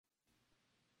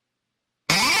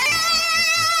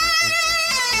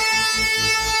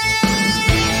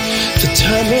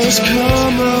has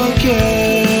come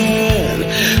again.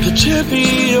 The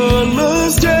champion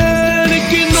must stand. It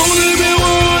can only be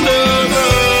one of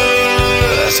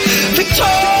us.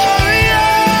 Victoria!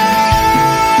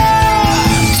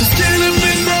 So stand up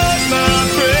and fight, my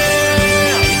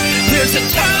friend. There's a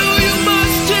title you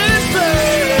must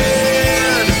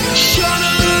defend. Shut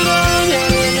it on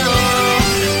and on.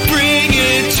 Bring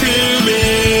it to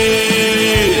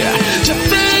me.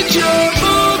 Defend your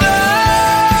mother.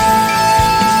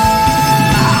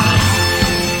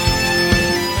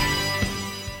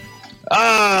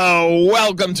 Oh,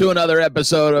 welcome to another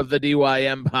episode of the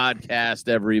DYM podcast,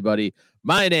 everybody.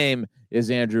 My name is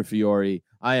Andrew Fiore.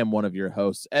 I am one of your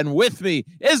hosts, and with me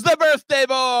is the birthday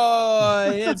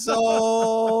boy. It's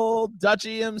old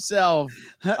Dutchie himself.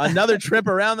 Another trip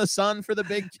around the sun for the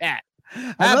big cat.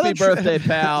 Happy birthday,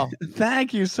 pal.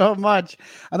 Thank you so much.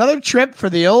 Another trip for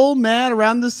the old man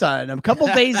around the sun. I'm a couple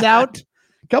days out.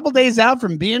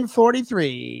 From being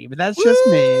 43, but that's just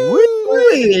me.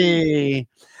 Woo-wee.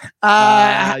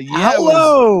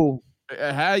 Hello.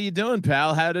 How you doing,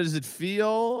 pal? How does it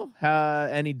feel?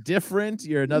 Any different?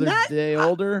 You're another day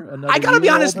older. I gotta be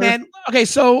honest, man. Okay,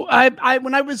 so I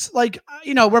when I was like,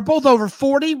 we're both over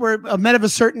 40. We're men of a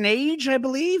certain age, I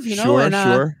believe.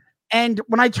 Sure. And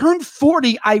when I turned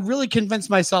 40, I really convinced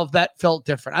myself that felt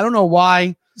different. I don't know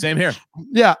why. Same here.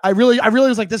 Yeah, I really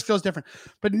was like, this feels different.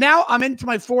 But now I'm into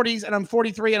my 40s and I'm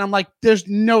 43, and I'm like, there's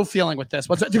no feeling with this.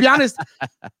 To be honest.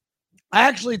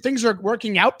 Things are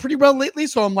working out pretty well lately,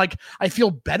 so I'm like, I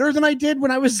feel better than I did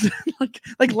when I was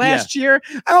like last year,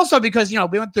 and also because we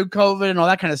went through COVID and all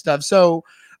that kind of stuff. So,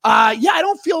 I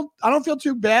don't feel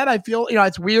too bad. I feel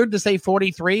it's weird to say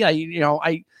 43.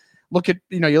 I look at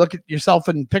you look at yourself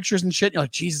in pictures and shit. And you're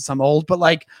like, Jesus, I'm old, but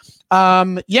man,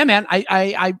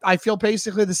 I feel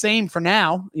basically the same for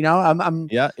now. I'm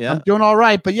doing all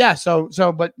right, but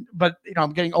but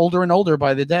I'm getting older and older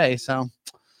by the day, so.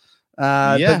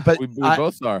 But we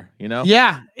both are,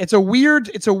 Yeah, it's a weird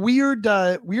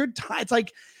time. It's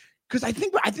like, because I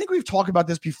think we've talked about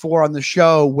this before on the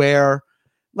show, where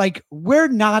like we're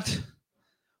not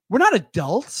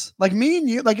adults, like me and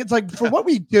you. Like it's like for what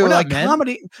we do, like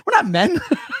comedy, we're not men.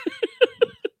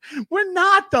 We're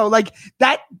not though. Like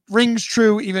that rings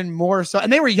true even more so.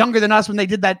 And they were younger than us when they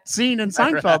did that scene in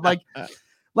Seinfeld.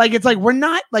 like it's like we're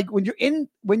not like when you.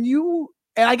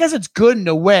 And I guess it's good in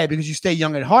a way because you stay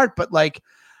young at heart, but like,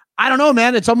 I don't know,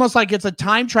 man. It's almost like it's a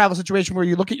time travel situation where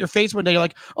you look at your face one day, you're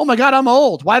like, oh my God, I'm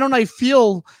old. Why don't I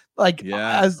feel like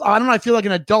I feel like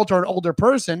an adult or an older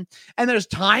person? And there's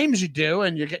times you do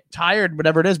and you get tired,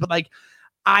 whatever it is. But like,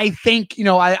 I think,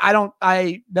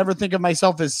 I never think of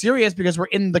myself as serious because we're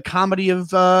in the comedy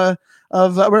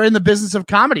we're in the business of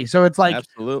comedy. So it's like,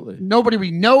 absolutely nobody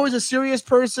we know is a serious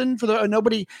person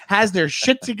nobody has their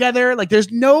shit together. Like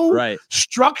there's no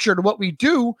structure to what we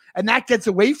do. And that gets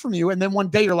away from you. And then one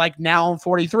day you're like, now I'm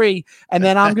 43 and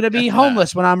then I'm going to be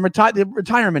homeless when I'm the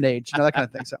retirement age, that kind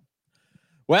of thing. So.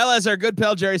 Well, as our good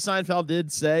pal Jerry Seinfeld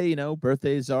did say,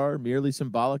 birthdays are merely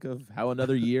symbolic of how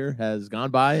another year has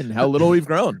gone by and how little we've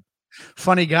grown.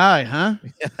 Funny guy, huh?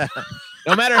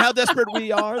 No matter how desperate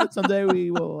we are, that someday we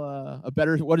will a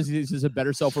better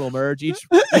self will emerge. Each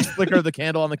flicker of the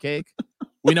candle on the cake,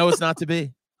 we know it's not to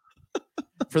be.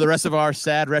 For the rest of our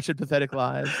sad, wretched, pathetic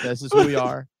lives, this is who we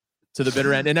are to the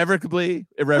bitter end. Inevitably,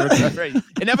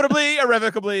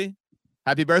 irrevocably.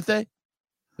 Happy birthday.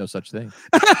 No such thing.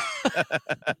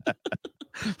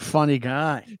 Funny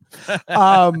guy.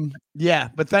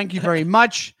 But thank you very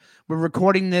much. We're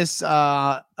recording this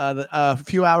a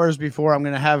few hours before I'm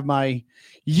going to have my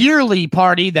yearly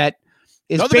party that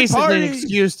is basically an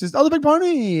excuse to the big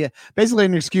party. Basically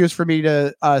an excuse for me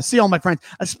to see all my friends,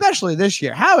 especially this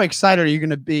year. How excited are you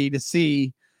going to be to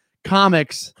see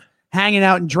comics hanging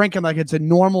out and drinking like it's a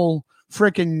normal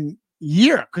freaking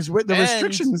year? Because the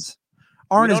restrictions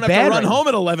aren't as bad. You don't have to run home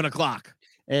at 11 o'clock.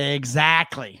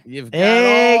 Exactly. You've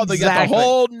got they got the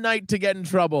whole night to get in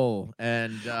trouble,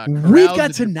 and we've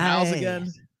got tonight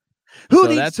again. Who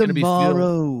needs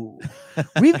tomorrow?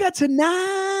 We've got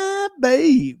tonight,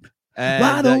 babe. And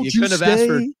why don't you couldn't have asked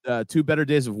for 2 better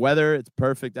days of weather. It's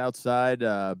perfect outside,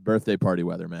 birthday party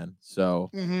weather, man. So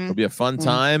it'll be a fun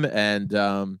time, and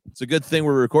it's a good thing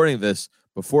we're recording this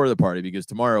before the party because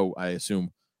tomorrow, I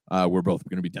assume, we're both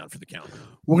going to be down for the count.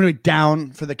 We're going to be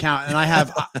down for the count, and I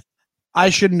have. I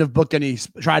shouldn't have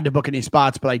tried to book any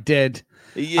spots, but I did.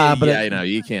 I know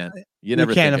you can't. You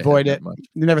never can't avoid it.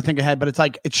 You never think ahead, but it's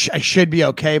like I should be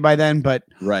okay by then. But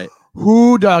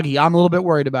doggy, I'm a little bit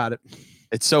worried about it.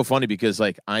 It's so funny because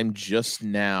like I'm just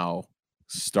now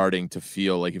starting to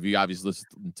feel like if you obviously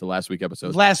listened to last week's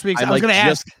episode. I was going to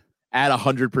ask. at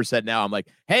 100% now. I'm like,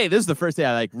 hey, this is the first day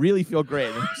I like really feel great.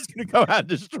 And I'm just gonna go out and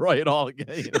destroy it all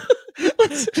again. You know?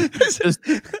 Just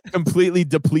completely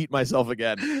deplete myself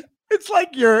again. It's like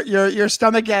your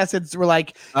stomach acids were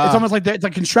like, it's almost like it's a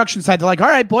construction site. They're like, all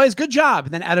right, boys, good job.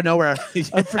 And then out of nowhere, a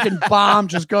freaking bomb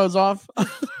just goes off.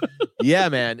 Yeah,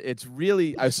 man. It's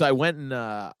really, so I went and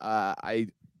I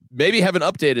maybe haven't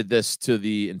updated this to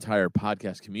the entire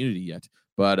podcast community yet,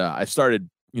 but I started,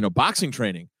 boxing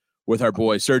training with our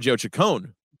boy, Sergio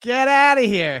Chacon. Get out of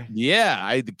here.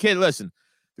 Yeah. The kid, listen,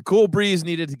 the cool breeze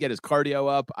needed to get his cardio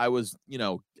up. I was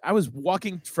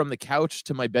walking from the couch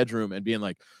to my bedroom and being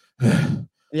like,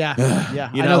 yeah.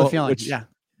 I know the feeling. Which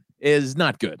is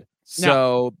not good.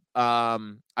 So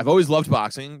I've always loved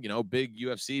boxing, big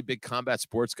UFC, big combat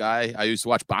sports guy. I used to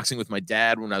watch boxing with my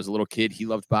dad when I was a little kid. He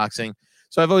loved boxing.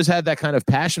 So I've always had that kind of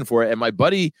passion for it. And my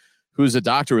buddy, who's a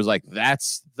doctor, was like,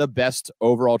 that's the best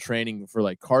overall training for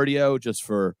like cardio, just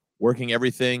for working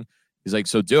everything. He's like,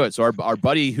 so do it. So our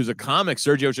buddy, who's a comic,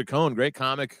 Sergio Chacon, great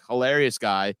comic, hilarious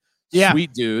guy. Yeah,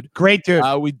 sweet dude, great dude.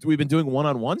 We've been doing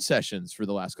one-on-one sessions for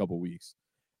the last couple of weeks,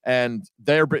 and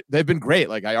they've been great.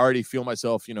 Like I already feel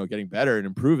myself, getting better and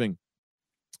improving.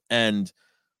 And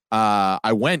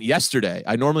I went yesterday.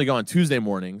 I normally go on Tuesday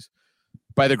mornings.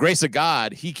 By the grace of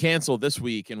God, he canceled this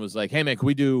week and was like, "Hey man, can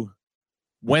we do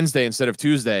Wednesday instead of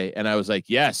Tuesday?" And I was like,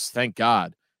 "Yes, thank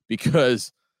God,"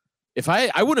 because if I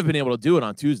wouldn't have been able to do it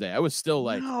on Tuesday. I was still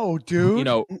like, no, dude,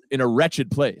 in a wretched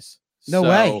place. No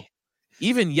way.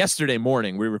 Even yesterday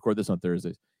morning, we record this on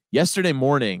Thursdays. Yesterday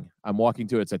morning, I'm walking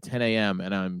to it. It's at 10 a.m.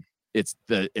 and it's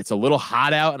a little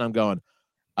hot out, and I'm going,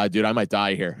 dude, I might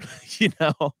die here,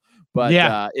 But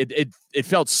yeah, it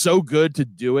felt so good to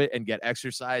do it and get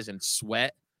exercise and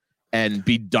sweat and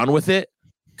be done with it,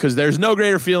 because there's no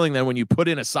greater feeling than when you put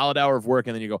in a solid hour of work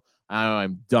and then you go,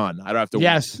 I'm done. I don't have to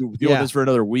deal with this for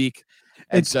another week.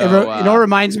 And so, it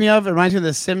reminds me of? It reminds me of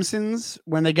The Simpsons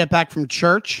when they get back from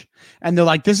church and they're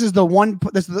like, this is the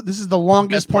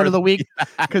longest part of the week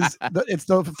because it's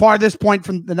the farthest point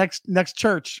from the next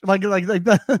church, like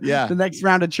the next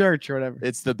round of church or whatever.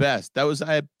 It's the best.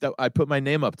 I put my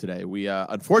name up today. We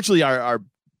unfortunately our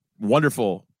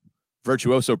wonderful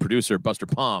virtuoso producer Buster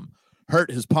Palm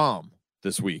hurt his palm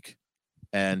this week,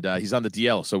 and he's on the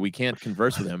DL, so we can't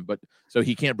converse with him. But so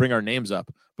he can't bring our names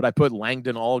up. But I put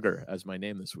Langdon Alger as my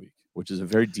name this week, which is a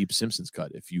very deep Simpsons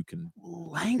cut, if you can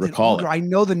recall it. I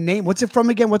know the name. What's it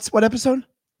from again? What episode?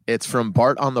 It's from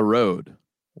Bart on the Road,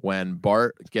 when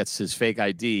Bart gets his fake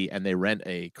ID and they rent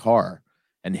a car,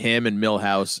 and him and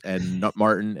Milhouse and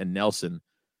Martin and Nelson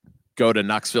go to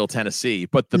Knoxville, Tennessee.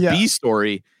 But the B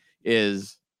story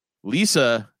is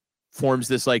Lisa forms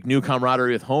this like new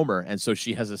camaraderie with Homer, and so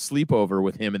she has a sleepover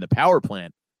with him in the power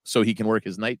plant so he can work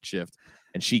his night shift,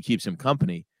 and she keeps him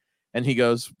company. And he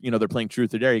goes, they're playing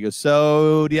Truth or Dare. He goes,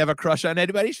 so do you have a crush on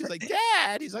anybody? She's like,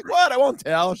 Dad. He's like, what? I won't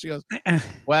tell. She goes,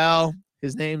 well,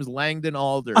 his name's Langdon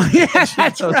Alder.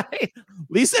 That's right.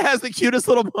 Lisa has the cutest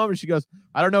little moment. She goes,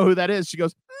 I don't know who that is. She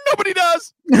goes, nobody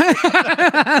does.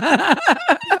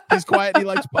 He's quiet. He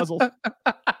likes puzzles.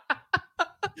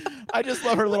 I just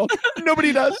love her little,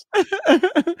 nobody does.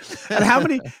 And how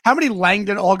many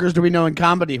Langdon Algers do we know in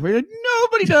comedy?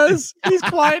 Nobody does. He's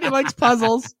quiet. He likes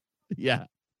puzzles. Yeah.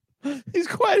 He's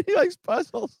quiet. He likes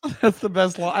puzzles. That's the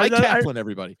best line. Mike Kaplan,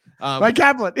 everybody. Mike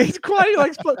Kaplan. He's quiet. He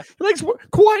likes quiet.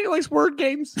 He likes word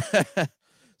games.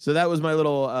 So that was my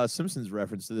little Simpsons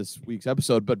reference to this week's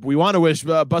episode. But we want to wish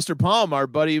Buster Palm, our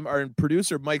buddy, our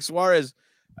producer, Mike Suarez.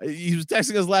 He was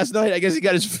texting us last night. I guess he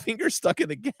got his finger stuck in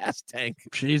the gas tank.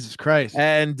 Jesus Christ!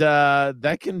 And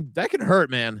that can hurt,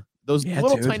 man. Those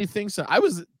little tiny things.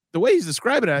 The way he's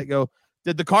describing it, I go,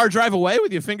 did the car drive away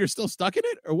with your finger still stuck in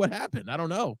it, or what happened? I don't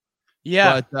know.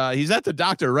 Yeah, but he's at the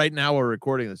doctor right now. We're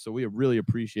recording this, so we really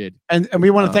appreciate it. And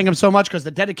we want to thank him so much because the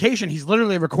dedication. He's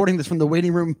literally recording this from the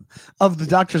waiting room of the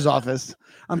doctor's office.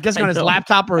 I'm guessing on his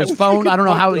laptop or his phone. I don't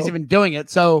know how he's even doing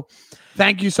it. So,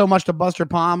 thank you so much to Buster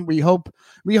Palm. We hope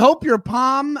your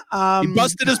palm. He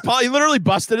busted his palm. He literally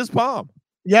busted his palm.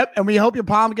 Yep, and we hope your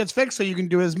palm gets fixed so you can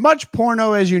do as much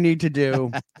porno as you need to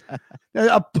do.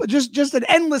 Just an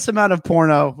endless amount of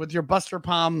porno with your Buster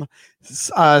Palm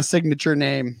signature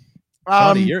name.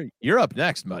 Tony, you're up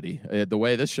next, buddy. The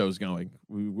way this show's going,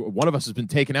 one of us has been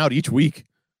taken out each week,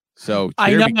 so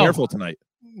be careful tonight.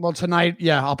 Well, tonight,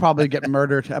 I'll probably get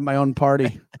murdered at my own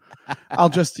party. I'll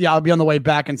be on the way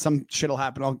back, and some shit'll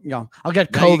happen. I'll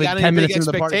get COVID. You got 10 minutes big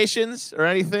into the party. Expectations or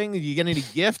anything? You get any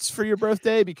gifts for your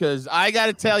birthday? Because I got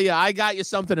to tell you, I got you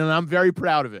something, and I'm very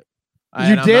proud of it.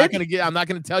 I'm not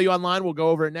going to tell you online. We'll go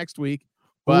over it next week.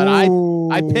 But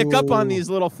I pick up on these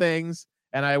little things,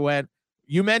 and I went,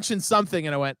 You mentioned something,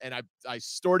 and I went and I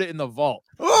stored it in the vault.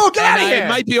 Oh, get out of here! It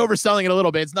might be overselling it a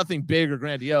little bit. It's nothing big or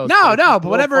grandiose. No, but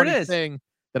whatever it is, thing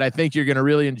that I think you're going to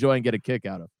really enjoy and get a kick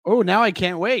out of. Oh, now I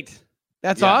can't wait.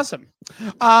 That's awesome.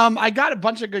 I got a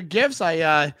bunch of good gifts.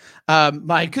 Because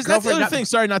that's the other thing.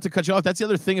 Sorry, not to cut you off. That's the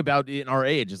other thing about in our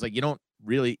age. It's like you don't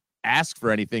really ask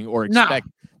for anything or expect.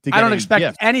 I don't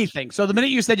expect anything. So the minute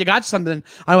you said you got something,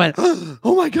 I went,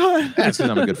 "Oh my god!" That's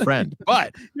because I'm a good friend.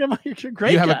 But you're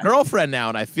great. You have a girlfriend now,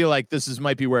 and I feel like this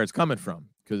might be where it's coming from.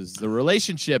 Because the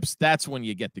relationships, that's when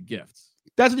you get the gifts.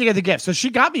 That's when you get the gift. So she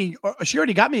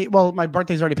already got me. Well, my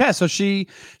birthday's already passed. So she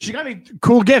got me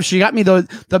cool gifts. She got me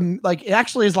the like, it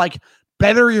actually is like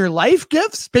better your life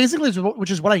gifts, basically, which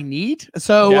is what I need.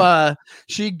 So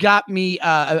she got me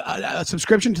a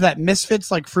subscription to that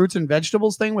Misfits, like fruits and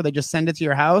vegetables thing where they just send it to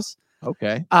your house.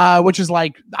 Okay. Which is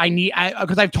like,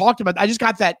 because I've talked about, I just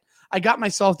got that. I got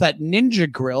myself that Ninja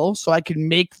grill so I can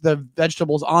make the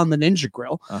vegetables on the Ninja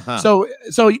grill. So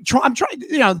I'm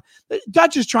trying,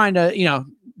 Dutch is trying to,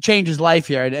 change his life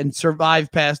here and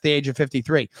survive past the age of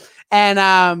 53.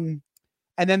 And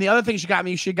then the other thing she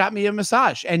got me a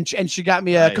massage and she got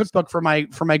me a cookbook for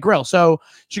my grill. So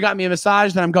she got me a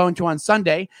massage that I'm going to on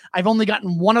Sunday. I've only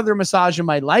gotten one other massage in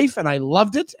my life and I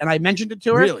loved it. And I mentioned it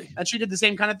to her. Really? And she did the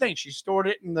same kind of thing. She stored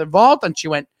it in the vault and she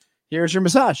went, "Here's your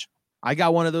massage." I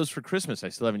got one of those for Christmas. I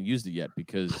still haven't used it yet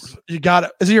because you got it.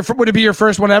 Would it be your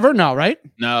first one ever? No, right?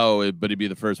 No, but it'd be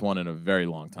the first one in a very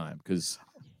long time because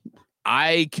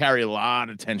I carry a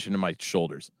lot of tension in my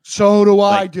shoulders. So do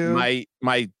I, dude.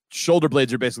 My shoulder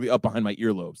blades are basically up behind my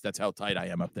earlobes. That's how tight I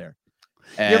am up there.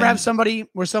 And you ever have somebody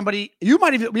where we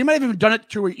might have even done it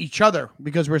to each other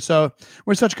because we're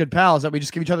such good pals that we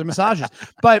just give each other massages.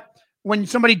 But when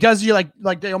somebody does you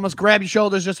like they almost grab your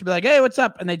shoulders just to be like, "Hey, what's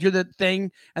up?" and they do the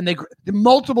thing, and they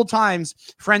multiple times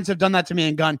friends have done that to me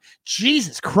and gone,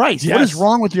 "Jesus Christ, what is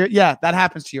wrong with your?" Yeah, that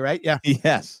happens to you, right? Yeah.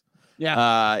 Yes.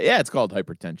 Yeah. It's called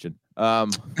hypertension.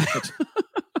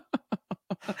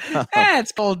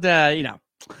 It's called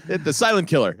the silent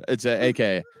killer. It's a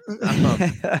AKA.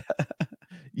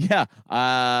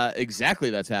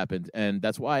 Exactly. That's happened, and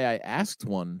that's why I asked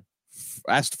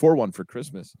for one for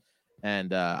Christmas.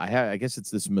 And I guess it's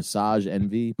this Massage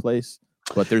Envy place,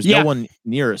 but there's no one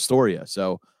near Astoria.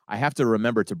 So I have to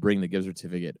remember to bring the gift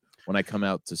certificate when I come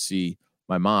out to see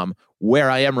my mom,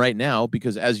 where I am right now,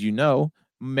 because as you know,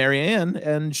 Marianne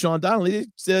and Sean Donnelly,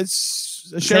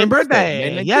 same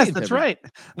birthday. Yes, that's right.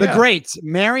 The greats,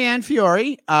 Marianne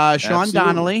Fiore, Sean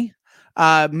Donnelly,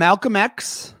 Malcolm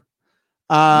X.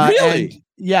 Really?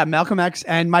 Malcolm X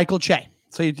and Michael Che.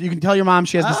 So you can tell your mom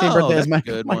she has the same birthday as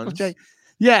Michael Che.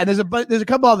 Yeah, and there's a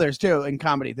couple others too in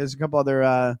comedy. There's a couple other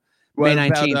May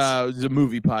 19th. There's a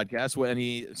movie podcast.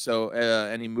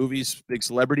 Any movies, big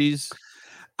celebrities?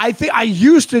 I think I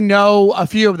used to know a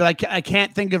few that I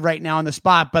can't think of right now on the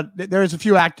spot, but there's a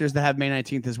few actors that have May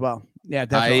 19th as well. Yeah,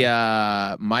 definitely.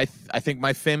 I think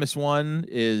my famous one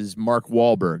is Mark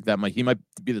Wahlberg. He might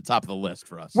be the top of the list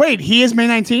for us. Wait, he is May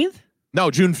 19th? No,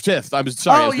 June 5th. I'm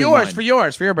sorry. Oh, for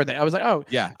your birthday. I was like, oh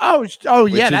yeah. Oh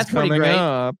yeah, that's pretty great.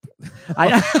 Up.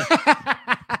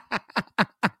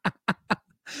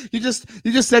 You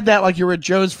just said that like you were at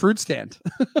Joe's fruit stand.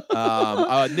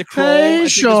 Nick Kroll. Hey,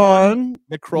 Sean.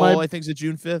 Nick Kroll, I think, is a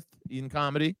June 5th in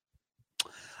comedy.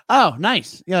 Oh,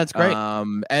 nice. Yeah, that's great.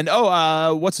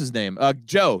 What's his name?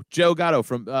 Joe Gatto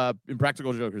from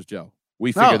Impractical Jokers. Joe.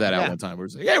 We figured that out one time. We were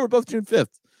like, we're both June 5th.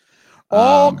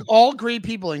 All great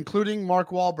people, including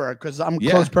Mark Wahlberg, because I'm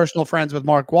close personal friends with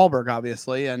Mark Wahlberg,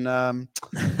 obviously, and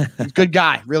good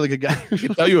guy, really good guy. I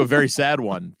can tell you a very sad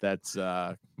one that's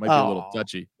might be a little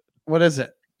touchy. What is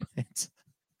it? It's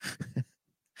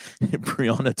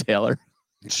Breonna Taylor.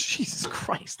 Jesus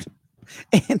Christ,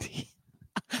 Andy!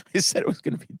 I said it was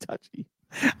going to be touchy.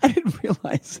 I didn't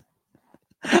realize.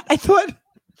 I thought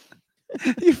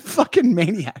you fucking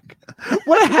maniac.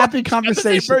 What a happy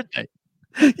conversation. Birthday.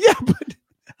 Yeah, but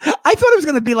I thought it was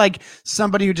going to be like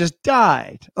somebody who just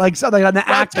died, like something on the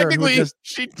actor. Technically,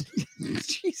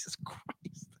 Jesus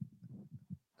Christ!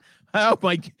 I hope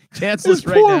I cancel this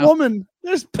right poor now. Woman.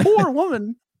 There's poor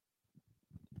woman.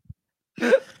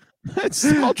 That's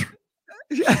all true.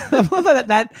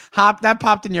 that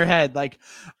popped in your head. Like,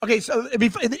 okay, so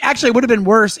actually it would have been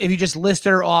worse if you just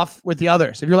listed her off with the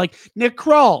others. If you're like Nick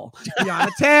Kroll,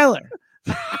 Breonna Taylor,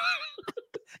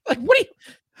 like what are you?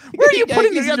 Where are you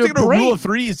putting these? You have to get a rule of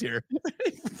threes here.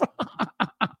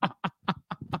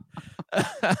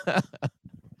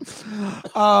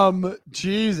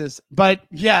 Jesus, but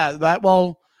yeah,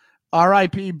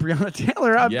 R.I.P. Breonna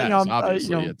Taylor. Yes,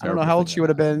 obviously, I a don't know terrible how old thing she would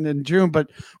have happened. been in June, but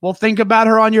we'll think about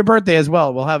her on your birthday as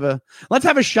well. Let's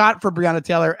have a shot for Breonna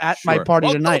Taylor at my Sure. party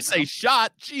Well, tonight. don't say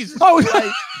shot. Jesus Oh,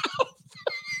 Christ.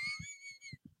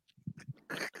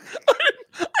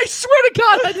 I swear to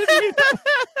God, I didn't mean that.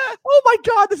 Oh my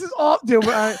God, this is all, dude.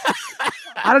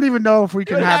 I don't even know if we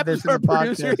can What have happens this in to the our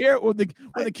producer podcast. here when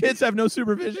the kids have no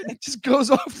supervision? It just goes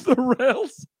off the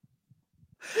rails.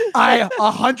 I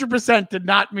 100% did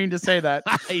not mean to say that.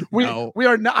 I know. We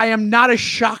are. I am not a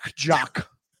shock jock.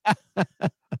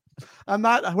 I'm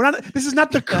not. We're not. This is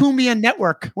not the Kumia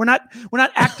network. We're not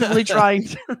actively trying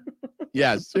to.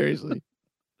 Yeah, seriously.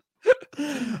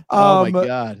 Oh my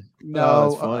God.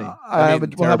 No, Oh, that's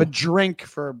funny. we'll have a drink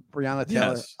for Breonna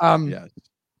Taylor. Yes. Yes.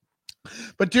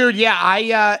 But dude,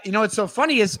 yeah, it's so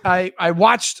funny is I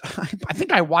watched, I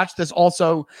think I watched this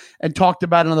also and talked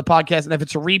about it on the podcast. And if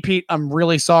it's a repeat, I'm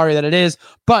really sorry that it is,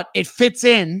 but it fits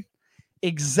in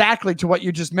exactly to what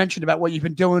you just mentioned about what you've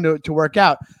been doing to work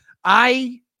out.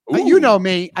 You know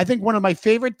me, I think one of my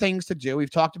favorite things to do,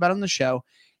 we've talked about on the show,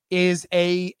 is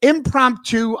a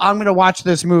impromptu, I'm going to watch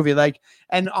this movie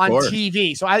and on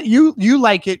TV. So you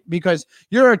like it because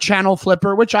you're a channel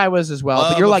flipper, which I was as well,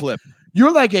 but you're like,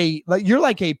 you're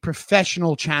like a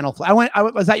professional channel. I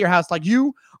was at your house. Like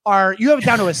you have it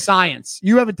down to a science.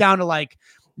 You have it down to like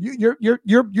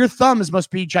your thumbs must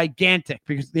be gigantic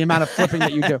because of the amount of flipping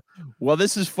that you do. Well,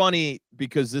 this is funny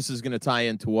because this is going to tie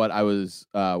into what I was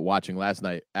watching last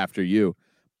night after you,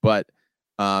 but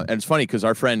and it's funny because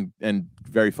our friend and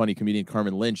very funny comedian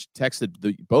Carmen Lynch texted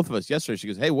both of us yesterday. She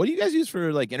goes, "Hey, what do you guys use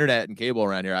for like internet and cable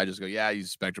around here?" I just go, "Yeah, I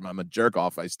use Spectrum. I'm a jerk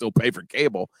off. I still pay for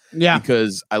cable,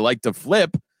 because I like to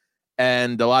flip,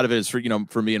 and a lot of it is for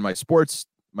me and my sports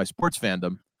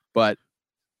fandom. But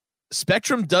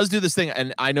Spectrum does do this thing,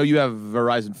 and I know you have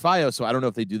Verizon Fios, so I don't know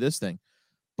if they do this thing.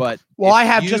 But I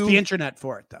have just the internet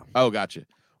for it though. Oh, gotcha.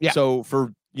 Yeah. So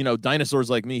for dinosaurs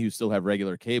like me who still have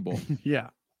regular cable,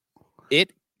 yeah,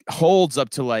 it holds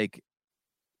up to like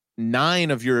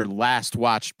 9 of your last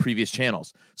watched previous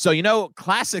channels. So,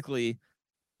 classically,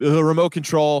 the remote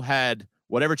control had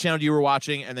whatever channel you were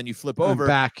watching, and then you flip over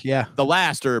back, the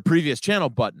last or previous channel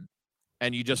button,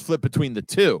 and you just flip between the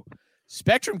two.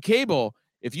 Spectrum Cable,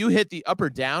 if you hit the up or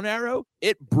down arrow,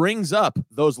 it brings up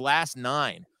those last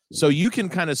 9. So you can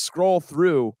kind of scroll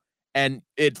through, and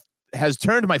it has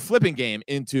turned my flipping game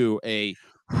into a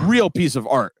real piece of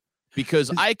art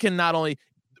because I can not only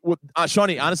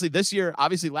Shawnee, honestly, this year,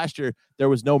 obviously last year, there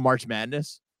was no March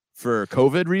Madness for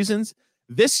COVID reasons.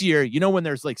 This year, when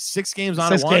there's like 6 games on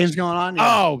at once. 6 games going on. Yeah.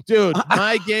 Oh, dude,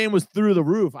 my game was through the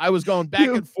roof. I was going back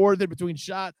and forth in between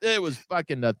shots. It was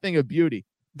fucking a thing of beauty.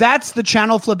 That's the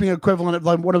channel flipping equivalent of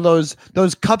like one of those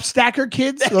cup stacker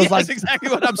kids. Those That's exactly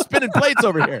what I'm spinning plates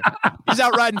over here. He's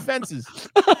out riding fences.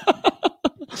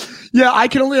 Yeah, I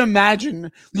can only imagine.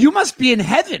 You must be in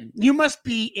heaven. You must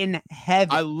be in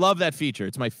heaven. I love that feature.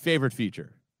 It's my favorite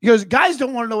feature. Because guys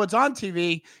don't want to know what's on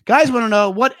TV. Guys want to know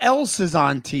what else is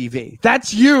on TV.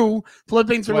 That's you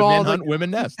flipping through all the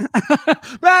women nest.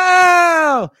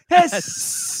 Wow!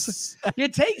 Hiss. You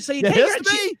take her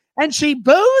and she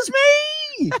boos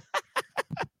me.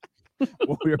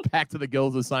 Well, we were packed to the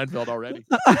gills of Seinfeld already.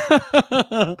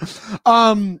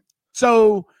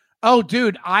 Oh,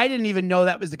 dude, I didn't even know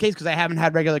that was the case because I haven't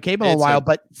had regular cable in a while.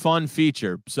 But fun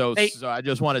feature. So I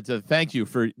just wanted to thank you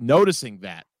for noticing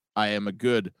that. I am a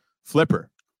good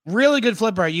flipper. Really good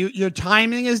flipper. Your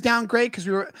timing is down great because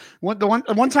we were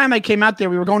one time I came out there.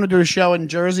 We were going to do a show in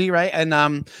Jersey, right? And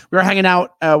we were hanging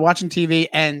out watching TV,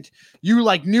 and you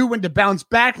like knew when to bounce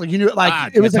back. Like you knew it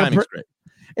was like great.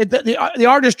 The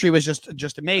artistry was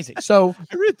just amazing. So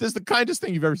this is the kindest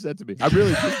thing you've ever said to me. I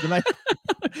really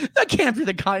that can't be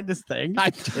the kindest thing.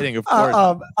 I'm kidding, of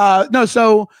course.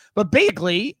 No. But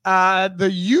basically, the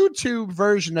YouTube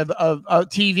version of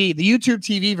TV, the YouTube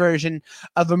TV version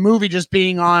of a movie just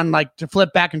being on like to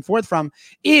flip back and forth from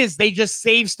is they just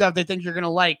save stuff they think you're gonna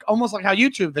like, almost like how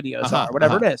YouTube videos are,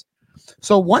 whatever it is.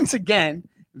 So once again,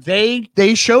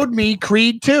 they showed me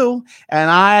Creed 2 and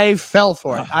I fell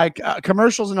for it.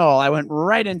 Commercials and all. I went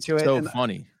right into it. So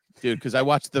funny, dude, because I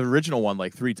watched the original one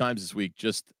like 3 times this week,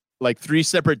 just like 3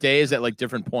 separate days at like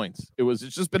different points. It's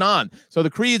just been on. So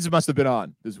the Creeds must have been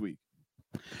on this week.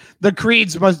 The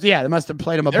Creeds they must have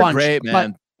played them a bunch. They're great,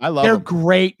 man. I love them. They're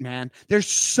great, man. They're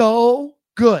so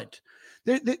good.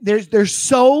 They're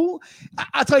so,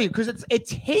 I'll tell you, because it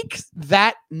takes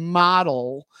that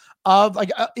model of like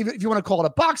if you want to call it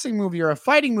a boxing movie or a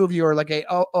fighting movie or like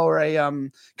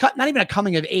not even a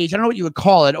coming of age, I don't know what you would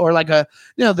call it, or like the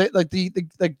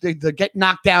get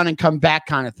knocked down and come back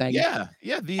kind of thing. Yeah.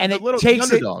 And the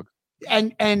takes underdog.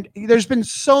 And there's been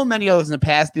so many others in the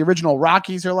past. The original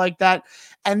Rockies are like that.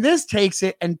 And this takes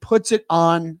it and puts it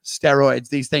on steroids,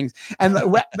 these things. And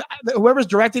whoever's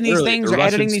directing these things or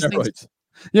editing these things.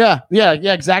 Yeah,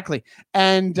 exactly.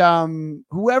 And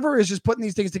whoever is just putting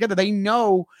these things together, they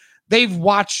know they've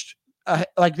watched,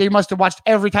 like they must have watched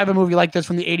every type of movie like this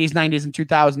from the 80s, 90s, and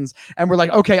 2000s. And we're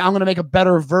like, okay, I'm going to make a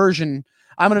better version.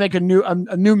 I'm going to make a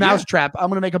new mousetrap. I'm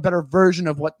going to make a better version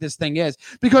of what this thing is,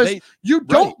 because you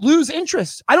don't lose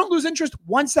interest. I don't lose interest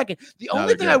 1 second. The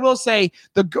only thing I will say,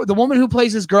 the woman who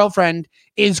plays his girlfriend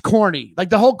is corny. Like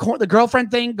the girlfriend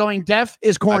thing going deaf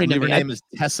is corny to me. Her name is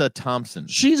Tessa Thompson.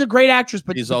 She's a great actress,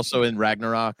 but she's also in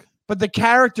Ragnarok. But the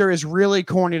character is really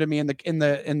corny to me in the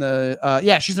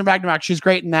she's in Ragnarok. She's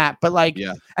great in that, but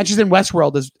and she's in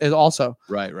Westworld is also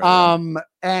right.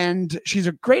 And she's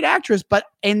a great actress, but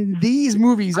in these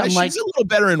movies, I'm like, she's a little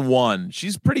better in one.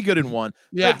 She's pretty good in one.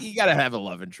 Yeah, but you got to have a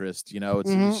love interest, you know.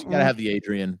 You got to have the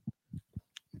Adrian.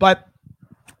 But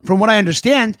from what I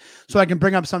understand, so I can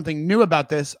bring up something new about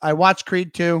this, I watched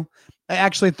Creed 2. I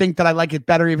actually think that I like it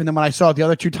better even than when I saw it the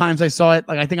other 2 times I saw it.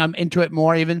 Like I think I'm into it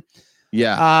more even.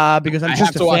 Yeah, because I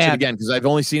have to watch it again because I've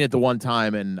only seen it the one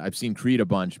time and I've seen Creed a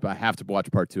bunch, but I have to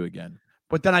watch part 2 again.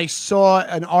 But then I saw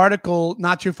an article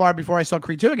not too far before I saw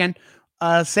Creed 2 again,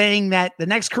 saying that the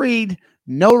next Creed,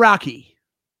 no Rocky.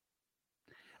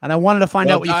 And I wanted to find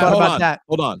out what you thought about that.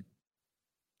 Hold on.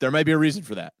 There might be a reason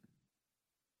for that.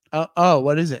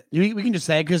 What is it? We can just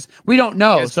say it because we don't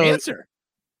know. So cancer.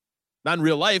 Not in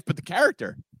real life, but the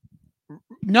character.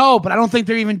 No, but I don't think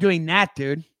they're even doing that,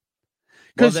 dude.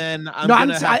 Well, then I'm going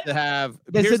to have.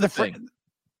 Here's the thing.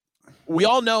 We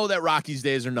all know that Rocky's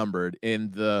days are numbered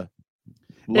in the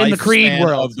Creed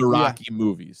world of the Rocky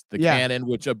movies, the canon,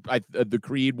 which the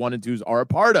Creed 1 and 2s are a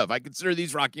part of. I consider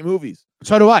these Rocky movies.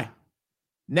 So do I.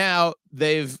 Now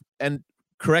and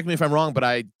correct me if I'm wrong, but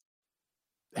I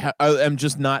am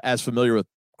just not as familiar with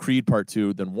Creed Part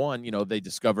 2 than 1. You know, they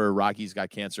discover Rocky's got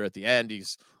cancer at the end.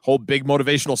 He's whole big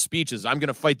motivational speeches. I'm going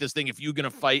to fight this thing if you're going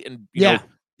to fight, and you know.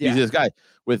 He's this guy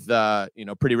with,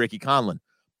 Pretty Ricky Conlon.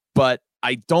 But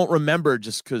I don't remember,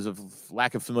 just because of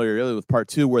lack of familiarity with part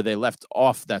 2, where they left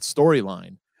off that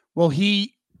storyline. Well,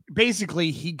 he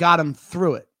got him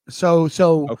through it. So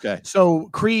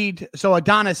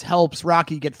Adonis helps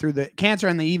Rocky get through the cancer,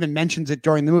 and they even mentions it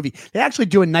during the movie. They actually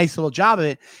do a nice little job of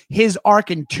it. His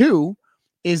arc in 2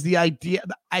 is the idea.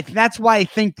 That's why I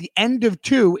think the end of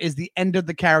 2 is the end of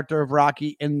the character of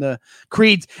Rocky in the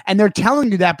Creeds. And they're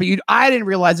telling you that, but I didn't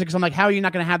realize it because I'm like, how are you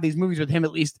not going to have these movies with him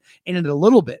at least in it a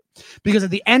little bit? Because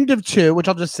at the end of 2, which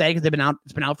I'll just say because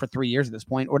it's been out for 3 years at this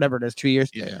point, or whatever it is, 2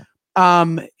 years.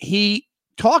 He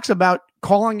talks about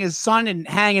calling his son and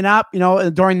hanging up,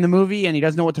 during the movie, and he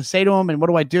doesn't know what to say to him. And what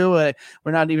do I do?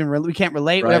 We can't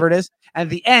relate, whatever it is. And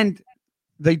at the end,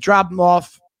 they drop him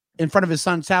off in front of his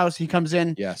son's house. He comes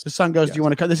in. Yes. The son goes, do you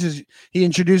want to come? He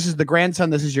introduces the grandson.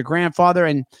 This is your grandfather.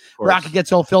 And Rocky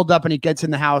gets all filled up and he gets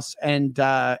in the house. And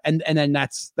then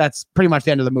that's pretty much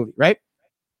the end of the movie. Right.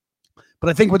 But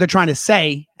I think what they're trying to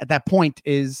say at that point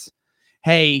is,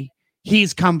 hey,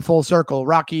 he's come full circle.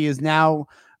 Rocky is now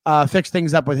fixed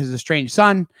things up with his estranged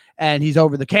son, and he's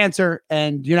over the cancer,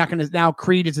 and you're not going to now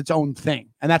Creed is its own thing.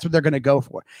 And that's what they're going to go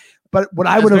for. But what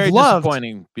I would have loved,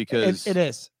 disappointing because it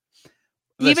is.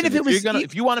 Listen, even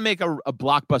if you want to make a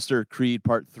blockbuster Creed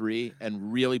Part 3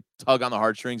 and really tug on the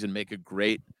heartstrings and make a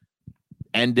great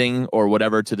ending or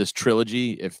whatever to this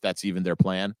trilogy, if that's even their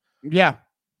plan,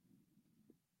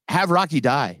 have Rocky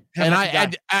die.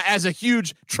 As a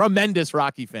huge, tremendous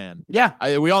Rocky fan,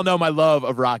 we all know my love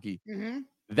of Rocky. Mm-hmm.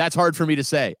 That's hard for me to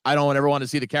say. I don't ever want to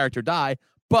see the character die,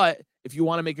 but if you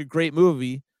want to make a great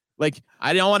movie, like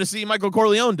I don't want to see Michael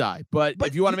Corleone die, but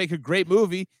if you want to make a great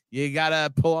movie, you gotta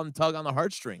tug on the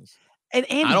heartstrings. And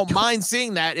Andy, I don't mind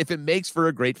seeing that if it makes for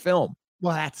a great film.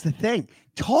 Well, that's the thing.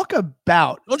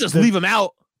 Don't just leave him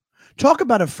out. Talk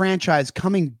about a franchise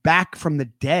coming back from the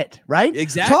dead, right?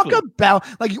 Exactly. Talk about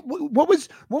what was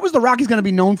the Rockies going to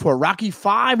be known for? Rocky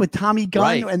 5 with Tommy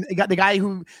Gunn, and they got the guy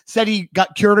who said he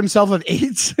got cured himself of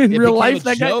AIDS in real life.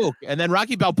 That joke. And then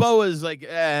Rocky Balboa is like,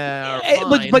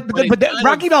 but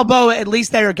Rocky Balboa, at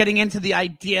least they're getting into the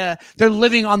idea they're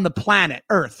living on the planet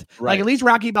Earth. Right. Like at least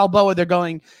Rocky Balboa, they're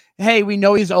going, hey, we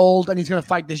know he's old and he's going to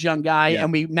fight this young guy,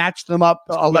 and we matched them up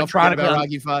electronically.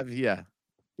 Rocky 5, yeah.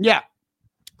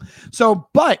 So,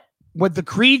 but what the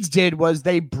Creeds did was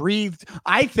they breathed.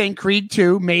 I think Creed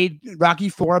 2 made Rocky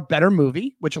 4 a better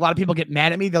movie, which a lot of people get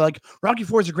mad at me. They're like, Rocky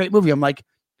 4 is a great movie. I'm like,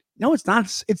 no, it's not.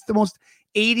 It's the most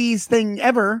 80s thing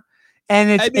ever.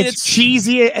 And it's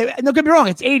cheesy. Don't get me wrong.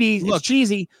 It's 80s. It's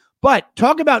cheesy. But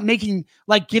talk about making,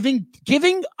 giving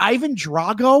Ivan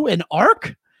Drago an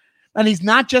arc. and he's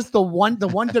not just the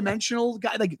one-dimensional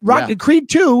guy. Like Creed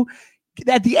 2,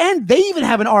 at the end, they even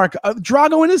have an arc.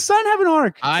 Drago and his son have an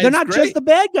arc. They're not just the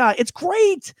bad guy. It's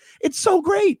great. It's so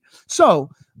great. So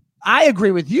I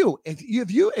agree with you.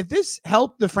 If this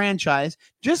helped the franchise,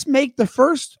 just make the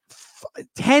first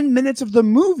 10 minutes of the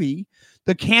movie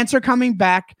the cancer coming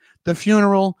back, the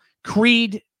funeral,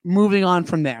 Creed moving on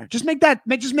from there. Just make it that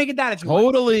if you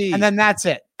totally want. And then that's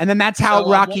it. And then that's how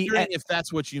Rocky. I'm wondering if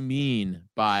that's what you mean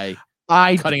by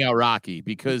cutting out Rocky,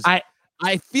 because I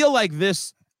feel like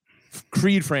this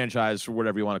Creed franchise, or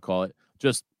whatever you want to call it,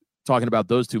 just talking about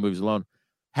those two movies alone,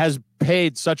 has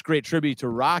paid such great tribute to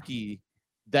Rocky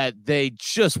that they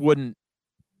just wouldn't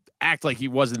act like he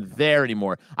wasn't there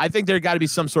anymore. I think there got to be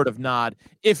some sort of nod,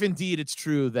 if indeed it's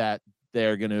true that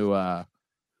they're going to,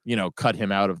 cut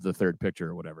him out of the third picture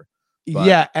or whatever.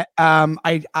 But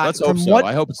let's hope so.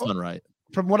 I hope it's done right.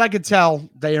 From what I could tell,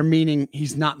 they are meaning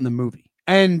he's not in the movie,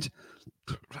 and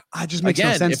I just makes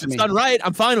no sense if to it's me. done right,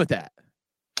 I'm fine with that.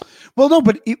 Well, no,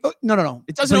 but no.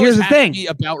 It doesn't always have to be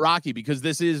about Rocky, because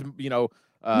this is,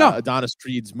 Adonis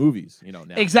Creed's movies, now.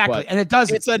 Exactly, but and it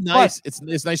does. It's a nice, it's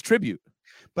a nice tribute.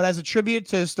 But as a tribute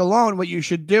to Stallone, what you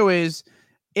should do is,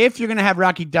 if you're going to have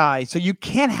Rocky die, so you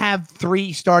can't have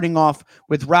 3 starting off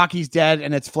with Rocky's dead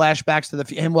and it's flashbacks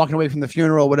to him walking away from the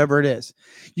funeral, whatever it is.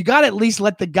 You got to at least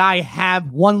let the guy have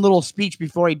one little speech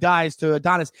before he dies to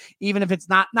Adonis, even if it's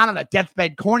not on a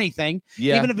deathbed corny thing.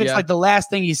 Yeah, even if it's like the last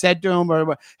thing he said to him,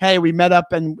 or hey, we met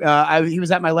up and he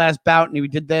was at my last bout and he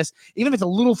did this. Even if it's a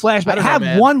little flashback,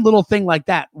 have one little thing like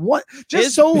that. What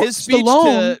just his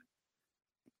Stallone?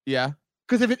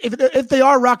 Because if they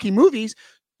are Rocky movies,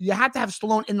 you have to have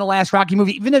Stallone in the last Rocky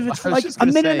movie, even if it's for like a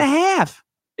minute and a half.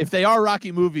 If they are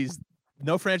Rocky movies,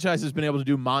 no franchise has been able to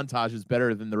do montages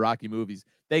better than the Rocky movies.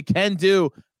 They can do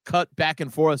cut back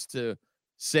and forth to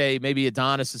say maybe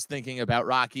Adonis is thinking about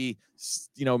Rocky.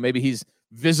 Maybe he's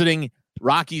visiting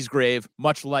Rocky's grave,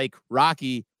 much like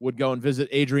Rocky would go and visit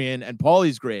Adrian and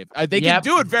Paulie's grave. They can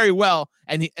do it very well,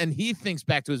 and he thinks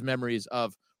back to his memories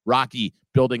of Rocky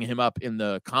building him up in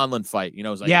the Conlon fight.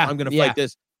 It's like, I'm going to fight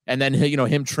this. And then,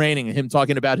 him training and him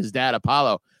talking about his dad,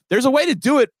 Apollo. There's a way to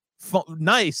do it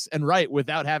nice and right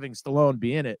without having Stallone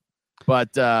be in it. But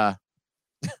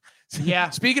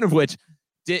speaking of which,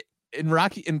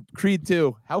 in Creed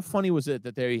 2, how funny was it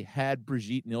that they had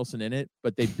Brigitte Nielsen in it,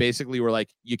 but they basically were like,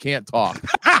 you can't talk.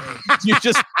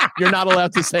 You're not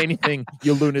allowed to say anything,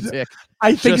 you lunatic.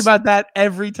 I think about that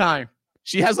every time.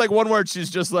 She has like one word.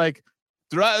 She's just like,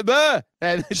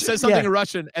 and it says something in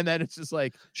Russian, and then it's just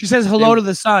like she says hello to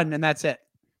the sun, and that's it.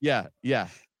 Yeah.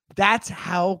 That's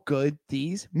how good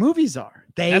these movies are.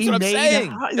 That's what I'm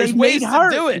saying. There's ways to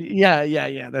do it.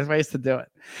 Yeah. There's ways to do it.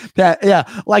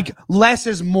 Like less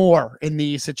is more in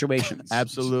these situations.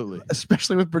 Absolutely.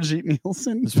 Especially with Brigitte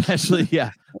Nielsen. Especially,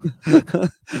 yeah.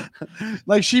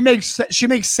 Like she makes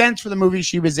sense for the movie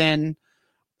she was in.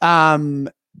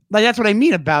 Like that's what I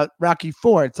mean about Rocky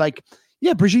 4. It's like,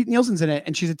 yeah, Brigitte Nielsen's in it,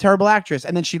 and she's a terrible actress.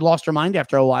 And then she lost her mind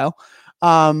after a while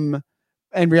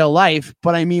in real life.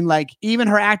 But I mean, like, even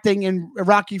her acting in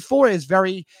Rocky 4 is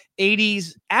very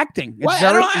 80s acting. It's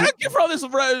I don't give her all this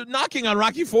knocking on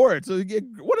Rocky 4.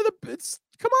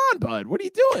 Come on, bud. What are you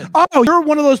doing? Oh, you're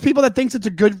one of those people that thinks it's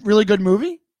a really good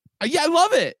movie? Yeah, I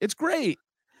love it. It's great.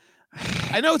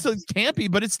 I know it's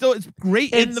campy, but it's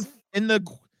great in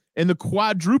the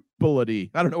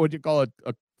quadruplity. I don't know what you call it,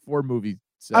 a 4-movie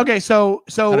set. Okay, so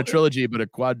not a trilogy, but a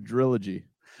quadrilogy.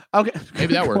 Okay,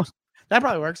 maybe that works. That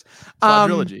probably works.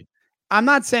 Quadrilogy. I'm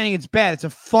not saying it's bad. It's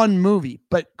a fun movie,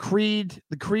 but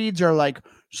the Creeds are like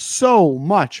so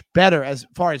much better as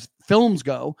far as films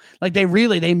go. Like they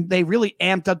really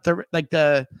amped up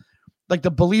the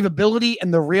believability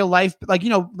and the real life. Like,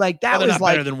 like that was not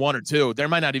like better than 1 or 2. There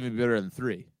might not even be better than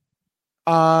 3.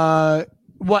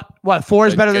 What 4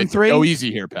 is better than 3? Go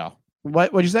easy here, pal.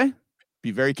 What'd you say? Be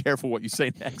very careful what you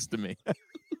say next to me.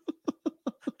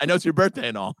 I know it's your birthday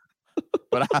and all,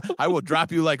 but I will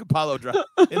drop you like Apollo drop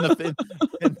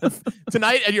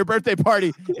tonight at your birthday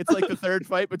party. It's like the 3rd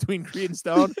fight between Creed and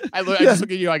Stone. I just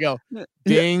look at you. I go,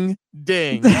 ding,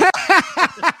 ding.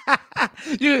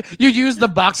 You use the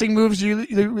boxing moves you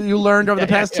learned over the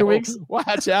past 2 weeks.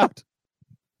 Watch out.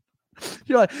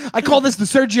 You're like, I call this the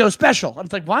Sergio special. I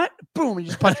was like, what? Boom! You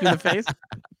just punch me in the face.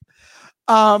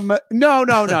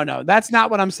 No. That's not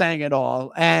what I'm saying at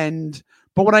all.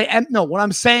 But what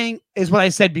I'm saying is what I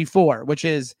said before, which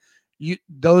is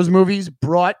those movies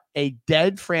brought a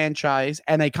dead franchise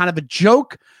and a kind of a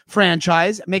joke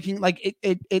franchise, making like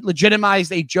it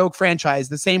legitimized a joke franchise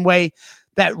the same way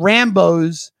that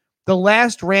the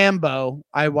last Rambo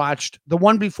I watched, the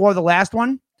one before the last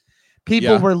one,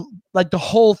 people were like, the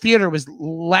whole theater was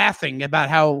laughing about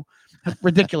how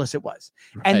ridiculous it was.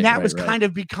 And that was kind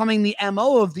of becoming the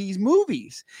MO of these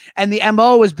movies. And the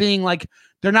MO was being like,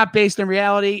 they're not based in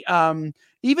reality.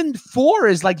 Even 4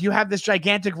 is like, you have this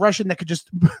gigantic Russian that could just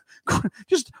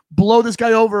blow this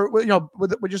guy over,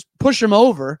 would just push him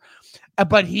over.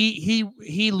 But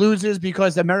he loses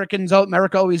because America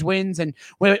always wins. And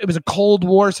it was a Cold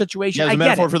War situation. Yeah, it's a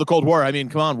metaphor for the Cold War. I mean,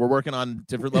 come on, we're working on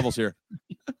different levels here.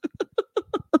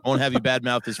 I won't have you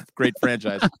badmouth this great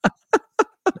franchise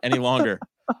any longer.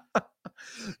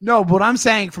 No, but what I'm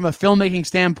saying from a filmmaking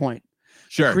standpoint,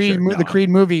 sure, the Creed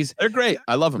movies, they're great.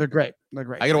 I love them. They're great.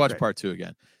 I got to watch part 2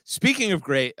 again. Speaking of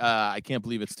great, I can't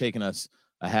believe it's taken us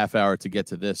a half hour to get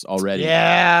to this already.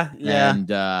 Yeah. And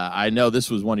I know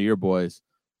this was one of your boys,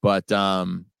 but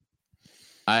I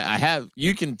have.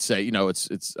 You can say,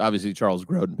 it's obviously Charles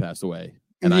Grodin passed away,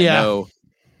 and I know.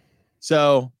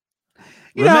 So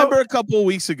remember a couple of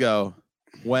weeks ago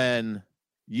when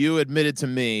you admitted to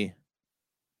me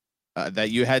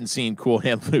that you hadn't seen Cool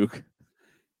Hand Luke.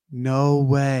 No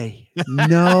way.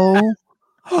 No.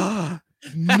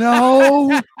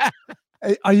 No.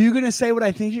 Are you going to say what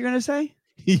I think you're going to say?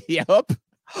 Yep.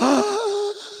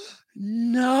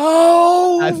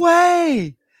 No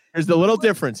way. There's a little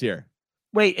difference here.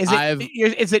 Wait, is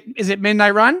it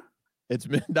Midnight Run? It's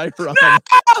Midnight Run.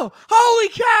 No! Holy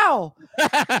cow.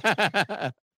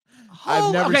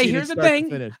 I've never seen here's it the start thing.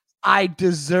 to finish. I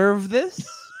deserve this.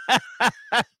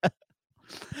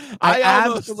 I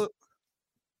almost.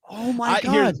 Oh my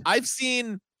God. I've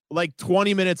seen like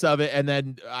 20 minutes of it, and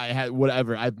then I had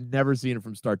whatever. I've never seen it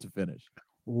from start to finish.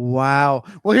 Wow.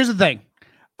 Well, here's the thing.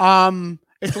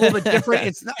 It's a little bit different.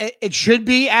 It's not, it should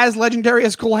be as legendary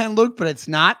as Cool Hand Luke, but it's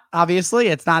not. Obviously,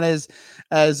 it's not as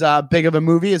big of a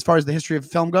movie as far as the history of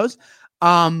film goes.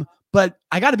 But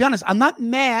I got to be honest, I'm not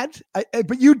mad.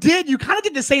 But you kind of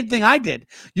did the same thing I did.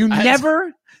 You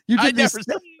never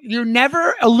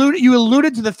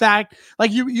alluded to the fact,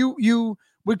 like you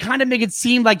would kind of make it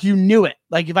seem like you knew it.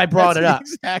 Like if I brought it up.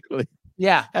 Exactly.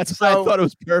 Yeah. That's why I thought it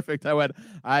was perfect.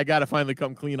 I got to finally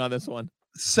come clean on this one.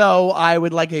 So I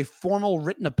would like a formal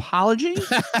written apology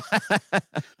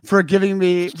for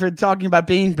talking about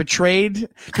being betrayed.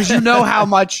 Because you know how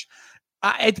much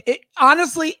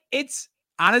honestly, it's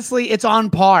on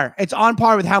par. It's on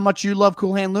par with how much you love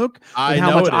Cool Hand Luke and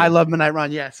how much I love Midnight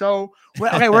Run. Yeah. So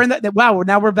okay, we're in that. Wow.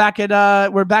 Now we're back at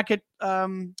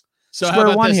so square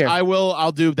how about one this? here.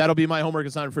 That'll be my homework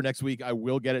assignment for next week. I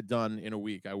will get it done in a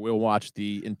week. I will watch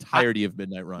the entirety of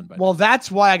Midnight Run. That's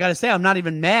why I got to say, I'm not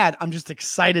even mad. I'm just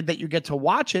excited that you get to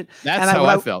watch it. That's how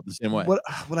I felt the same way. What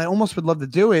I almost would love to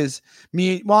do is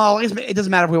it doesn't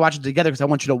matter if we watch it together because I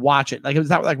want you to watch it. Like it's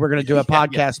not like we're going to do a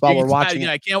podcast while we're watching it.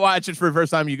 I can't watch it for the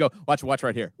first time. You go watch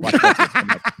right here. Watch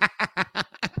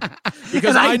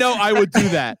because I know I would do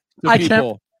that to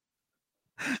people.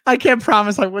 I can't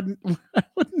promise I wouldn't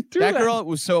do that. Girl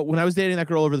was when I was dating that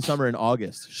girl over the summer in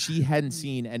August, she hadn't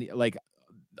seen any, like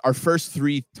our first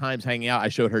 3 times hanging out. I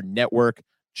showed her Network,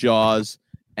 Jaws,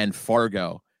 and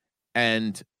Fargo.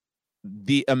 And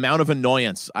the amount of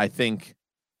annoyance I think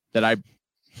that I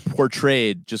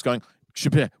portrayed just going,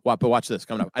 but watch this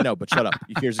coming up. I know, but shut up.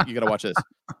 You got to watch this.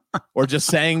 Or just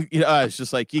saying, it's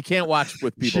just like, you can't watch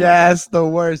with people. Yes, the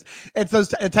worst. It's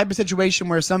a type of situation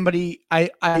where somebody,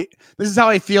 this is how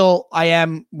I feel I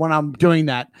am when I'm doing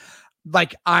that.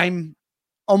 Like I'm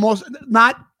almost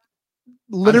not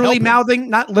literally mouthing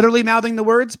the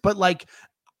words, but like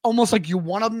almost like you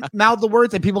want to mouth the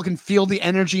words and people can feel the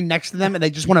energy next to them and they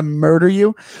just want to murder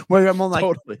you. Where I'm like,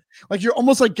 totally. Like you're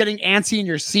almost like getting antsy in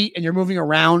your seat and you're moving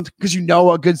around because you know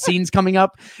a good scene's coming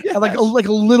up. Yes. And like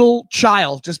a little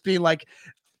child just being like,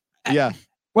 yeah.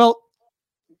 Well,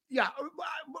 yeah.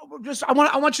 Just I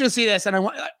want you to see this, and I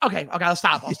want. Okay. I'll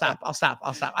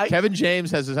stop. Kevin James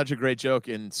has such a great joke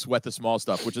in Sweat the Small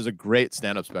Stuff, which is a great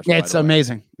stand-up special. Yeah, it's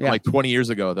amazing. Yeah. Like 20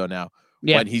 years ago though now.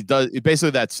 Yeah, when he does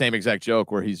basically that same exact joke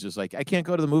where he's just like, I can't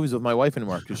go to the movies with my wife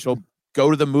anymore because she'll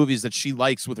go to the movies that she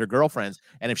likes with her girlfriends,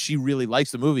 and if she really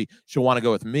likes the movie, she'll want to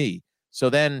go with me. So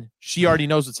then she already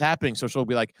knows what's happening, so she'll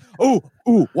be like, "Oh,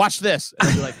 watch this," and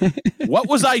I'll be like, "What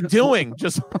was I doing?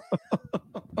 Just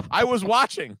I was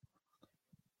watching."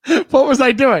 What was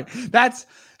I doing? That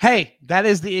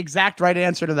is the exact right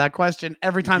answer to that question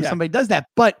every time somebody does that,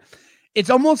 but. It's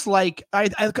almost like I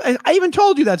even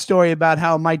told you that story about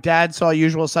how my dad saw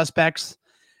Usual Suspects,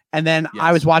 and then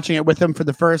I was watching it with him for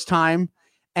the first time,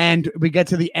 And we get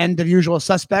to the end of Usual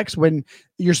Suspects when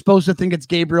you're supposed to think it's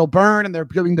Gabriel Byrne, and they're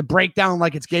doing the breakdown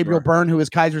like it's Gabriel Byrne, who is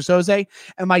Kaiser Soze.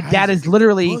 And my dad is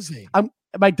literally,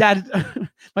 my dad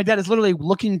is literally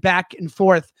looking back and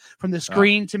forth from the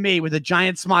screen to me with a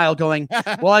giant smile, going,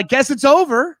 "Well, I guess it's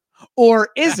over, or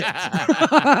is it?"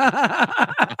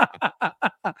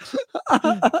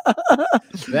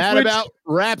 That about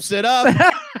wraps it up,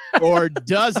 or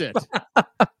does it?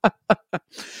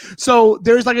 So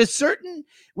there's like a certain,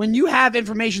 when you have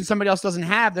information somebody else doesn't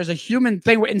have, there's a human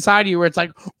thing inside of you where it's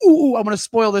like, ooh, I'm going to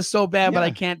spoil this so bad, but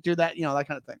I can't do that. You know, that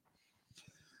kind of thing.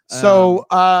 So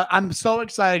I'm so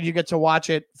excited you get to watch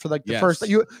it for like the first.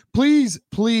 You please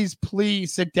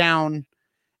sit down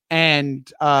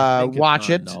and watch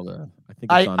it. I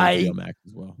think it's on HBO Max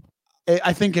as well.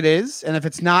 I think it is, and if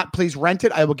it's not, please rent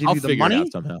it. I will give you the money. It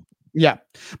out somehow. Yeah,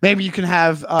 maybe you can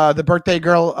have the birthday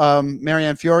girl,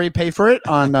 Marianne Fiore, pay for it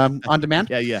on demand.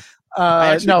 Yeah. I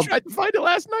actually tried to find it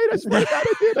last night. I swear to God,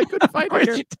 I did. I couldn't find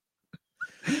it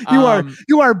here.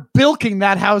 You are bilking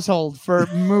that household for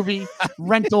movie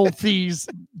rental fees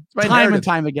time and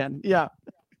time again. Yeah.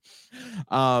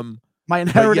 My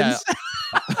inheritance.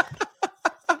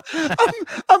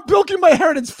 I'm bilking my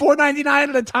inheritance $4.99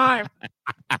 at a time.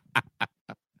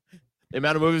 The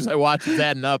amount of movies I watch is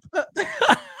adding up.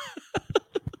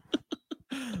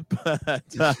 But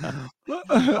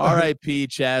R.I.P.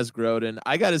 Chaz Grodin.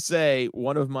 I gotta say,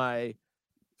 one of my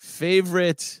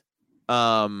favorite,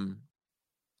 and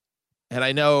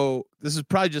I know this is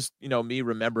probably just me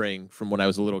remembering from when I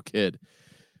was a little kid,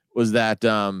 was that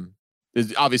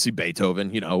is obviously Beethoven,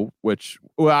 which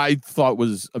I thought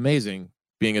was amazing,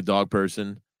 being a dog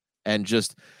person, and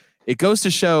just it goes to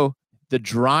show the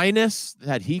dryness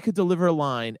that he could deliver a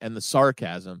line and the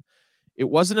sarcasm. It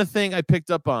wasn't a thing I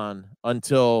picked up on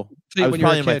until I was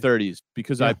probably in my 30s,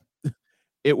 because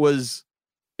it was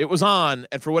on,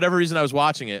 and for whatever reason I was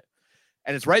watching it,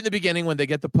 and it's right in the beginning when they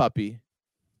get the puppy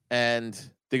and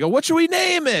they go, "What should we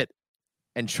name it?"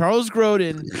 And Charles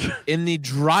Grodin, in the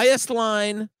driest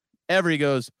line ever, he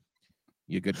goes,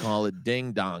 "You could call it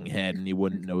Ding Dong Head and you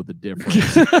wouldn't know the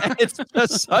difference." It's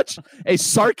just such a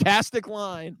sarcastic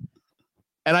line.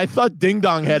 And I thought Ding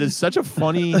Dong Head is such a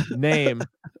funny name.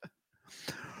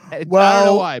 Well, I don't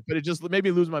know why, but it just made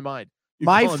me lose my mind.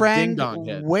 My friend,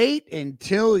 wait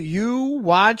until you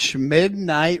watch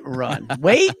Midnight Run.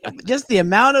 Wait, just the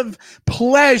amount of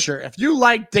pleasure. If you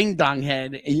like Ding Dong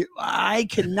Head, I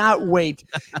cannot wait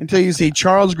until you see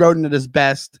Charles Grodin at his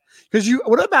best. Because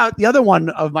what about the other one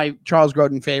of my Charles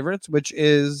Grodin favorites, which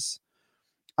is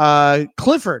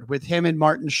Clifford, with him and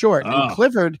Martin Short. And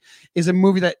Clifford is a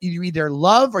movie that you either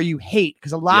love or you hate,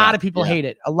 because a lot of people hate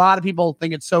it. A lot of people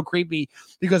think it's so creepy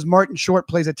because Martin Short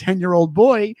plays a 10-year-old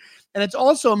boy. And it's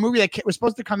also a movie that was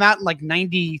supposed to come out in like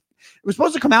 90. It was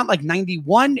supposed to come out in like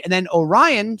 91. And then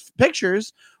Orion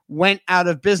Pictures went out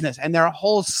of business, and their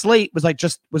whole slate was like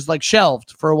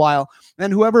shelved for a while. And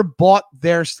then whoever bought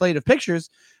their slate of pictures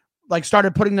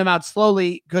started putting them out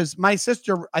slowly, because my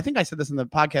sister, I think I said this in the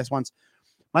podcast once,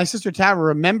 my sister Tara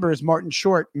remembers Martin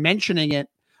Short mentioning it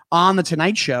on the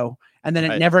Tonight Show, and then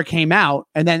it never came out.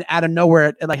 And then out of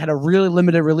nowhere, it had a really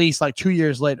limited release 2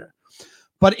 years later.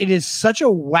 But it is such a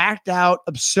whacked out,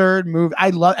 absurd movie. I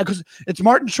love it because it's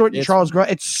Martin Short and Charles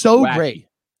Grodin. It's so great.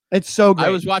 It's so great. I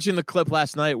was watching the clip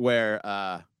last night where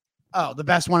the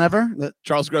best one ever.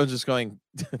 Charles Grodin's just going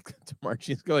to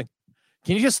Martin's going,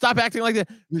 "Can you just stop acting like that?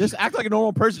 Just act like a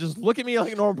normal person. Just look at me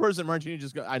like a normal person." Martin, you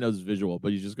just go, I know this is visual,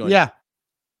 but you just going, yeah.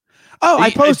 Oh, I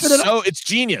posted it. So it's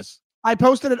genius. I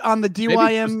posted it on the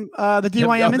DYM, the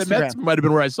DYM Instagram. That might have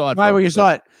been where I saw it. Right where you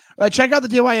saw it. Check out the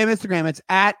DYM Instagram. It's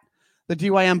at the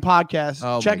DYM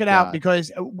podcast. Check it out,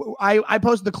 because I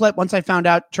posted the clip once I found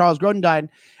out Charles Grodin died,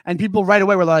 and people right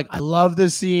away were like, "I love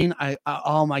this scene.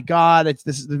 Oh my God,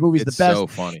 the movie's the best." So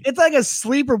funny. It's like a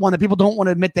sleeper one that people don't want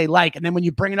to admit they like, and then when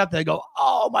you bring it up, they go,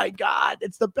 "Oh my God,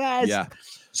 it's the best." Yeah.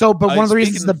 So, but one of the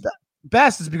reasons it's the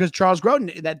best is because Charles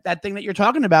Grodin, that thing that you're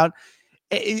talking about,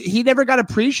 he never got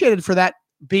appreciated for that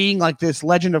being like this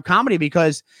legend of comedy,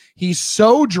 because he's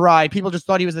so dry. People just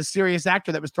thought he was a serious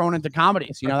actor that was thrown into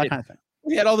comedies, that kind of thing.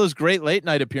 He had all those great late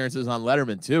night appearances on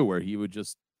Letterman too, where he would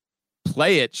just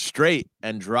play it straight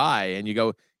and dry, and you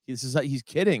go, he's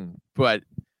kidding, but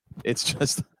it's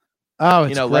just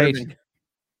it's great.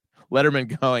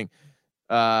 Letterman going,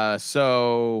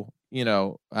 so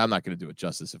I'm not going to do it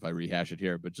justice if I rehash it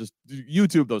here, but just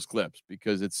YouTube those clips,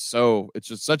 because it's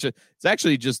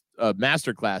actually just a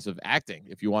masterclass of acting.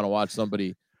 If you want to watch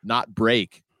somebody not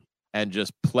break and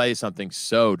just play something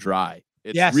so dry,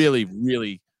 it's really,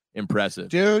 really impressive.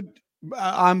 Dude,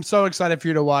 I'm so excited for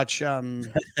you to watch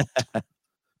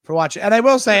for watching. And I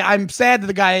will say, I'm sad that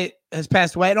the guy has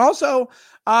passed away. And also,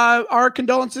 our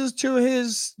condolences to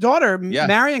his daughter,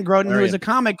 Marion Groden, who is a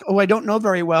comic who I don't know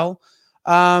very well.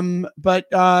 But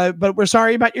we're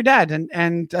sorry about your dad,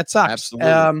 and that sucks.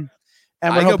 Absolutely.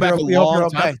 And I go back a long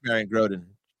time with Marion Groden.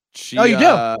 You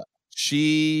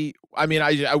do? I mean,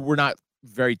 we're not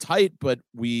very tight, but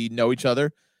we know each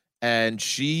other. And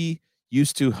she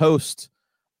used to host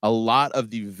a lot of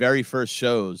the very first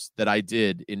shows that I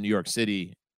did in New York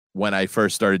City when I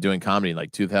first started doing comedy in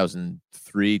like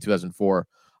 2003, 2004.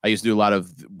 I used to do a lot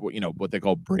of, what they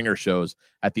call bringer shows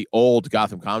at the old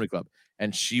Gotham Comedy Club.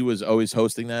 And she was always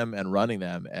hosting them and running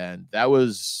them. And that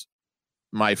was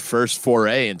my first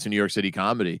foray into New York City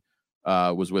comedy,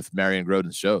 was with Marion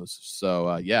Groden's shows.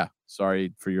 So,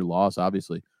 sorry for your loss,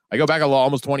 obviously. I go back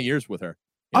almost 20 years with her.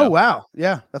 Oh, wow.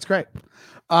 Yeah, that's great.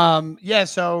 But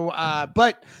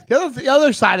the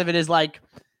other side of it is like,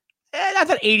 not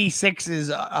that 86 is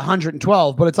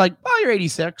 112, but it's like, oh, you're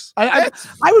 86. I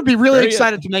would be really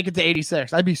excited to make it to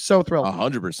 86. I'd be so thrilled.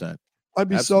 100%. I'd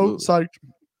be so psyched.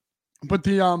 But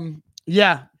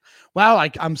wow,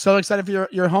 I'm so excited for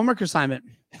your homework assignment.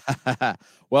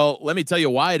 Well, let me tell you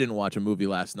why I didn't watch a movie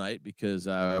last night, because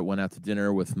I went out to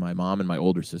dinner with my mom and my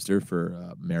older sister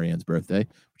for Marianne's birthday,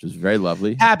 which was very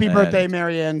lovely. Happy birthday,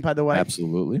 Marianne, by the way.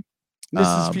 Absolutely.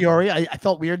 Mrs. Fiore. I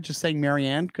felt weird just saying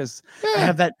Marianne because I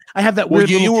have that weird.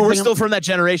 We're still from that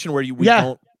generation where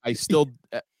don't. I still.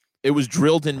 It was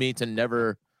drilled in me to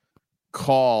never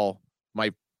call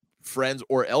my friends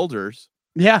or elders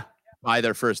by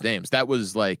their first names. That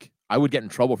was like, I would get in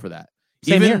trouble for that.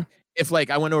 Same here. If like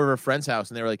I went over to a friend's house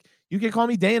and they were like, you can call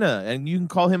me Dana and you can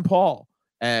call him Paul.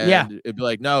 And it'd be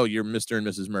like, no, you're Mr. and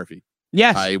Mrs. Murphy.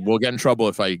 Yes. I will get in trouble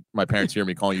if my parents hear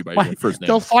me calling you by your first name.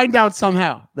 They'll find out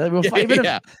somehow. Even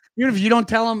if you don't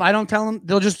tell them, I don't tell them,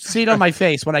 they'll just see it on my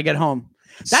face when I get home.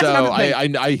 That's so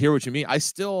I hear what you mean. I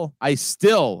still,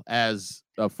 as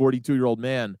a 42-year-old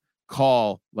man,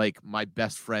 call like my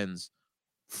best friends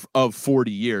of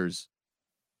 40 years,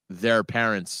 their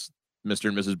parents, Mr.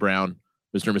 and Mrs. Brown,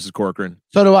 Mr. and Mrs. Corcoran.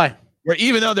 So do I. Where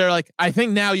even though they're like, I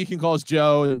think now you can call us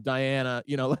Joe, Diana,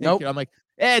 nope. I'm like,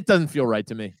 it doesn't feel right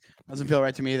to me. Doesn't feel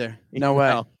right to me either. No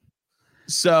way.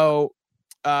 So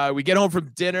we get home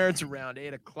from dinner. It's around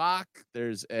 8:00.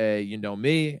 There's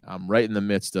me. I'm right in the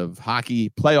midst of hockey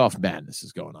playoff madness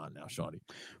is going on now, Shawnee.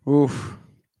 Oof.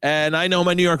 And I know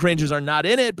my New York Rangers are not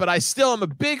in it, but I still am a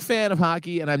big fan of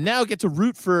hockey, and I now get to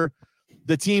root for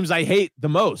the teams I hate the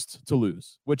most to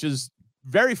lose, which is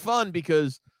very fun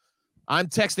because I'm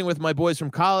texting with my boys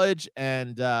from college,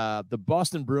 and the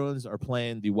Boston Bruins are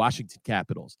playing the Washington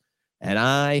Capitals. And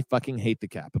I fucking hate the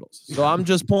Capitals. So I'm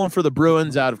just pulling for the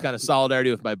Bruins out of kind of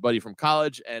solidarity with my buddy from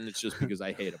college, and it's just because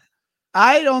I hate them.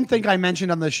 I don't think I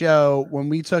mentioned on the show when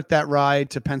we took that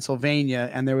ride to Pennsylvania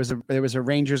and there was a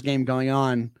Rangers game going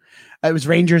on. It was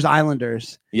Rangers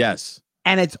Islanders. Yes.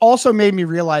 And it's also made me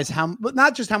realize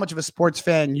not just how much of a sports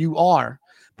fan you are,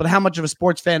 but how much of a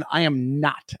sports fan I am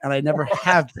not. And I never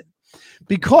have been.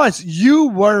 Because you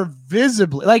were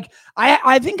visibly like,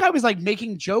 I think I was like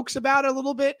making jokes about it a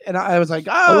little bit. And I was like,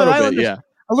 oh,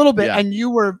 a little bit. Yeah. And you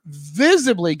were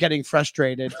visibly getting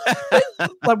frustrated.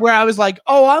 Where I was like,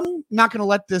 oh, I'm not going to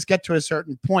let this get to a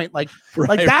certain point.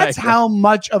 That's how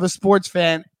much of a sports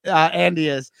fan Andy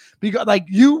is. Because like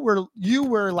you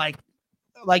were like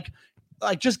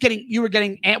just getting,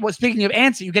 speaking of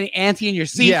antsy, you're getting antsy in your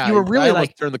seat. Yeah, you were really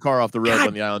like turn the car off the road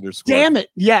when the Islanders scored. Damn it.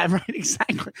 Yeah, right.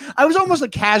 Exactly. I was almost a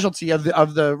casualty of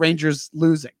the Rangers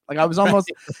losing. Like I was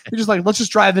almost, you're just like, let's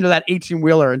just drive into that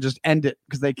 18-wheeler and just end it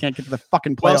because they can't get to the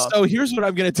fucking playoffs. Well, so here's what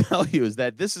I'm going to tell you is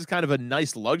that this is kind of a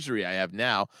nice luxury I have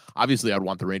now. Obviously, I'd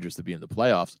want the Rangers to be in the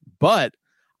playoffs, but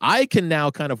I can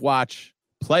now kind of watch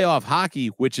playoff hockey,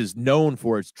 which is known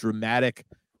for its dramatic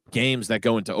games that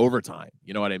go into overtime.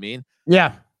 You know what I mean?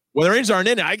 Yeah. When the Rangers aren't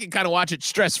in it, I can kind of watch it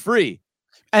stress-free.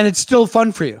 And it's still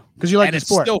fun for you because you like the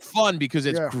sport. It's still fun because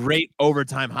it's great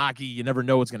overtime hockey. You never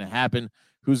know what's going to happen,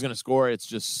 who's going to score. It's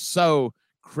just so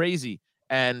crazy.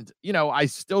 And, I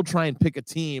still try and pick a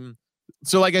team.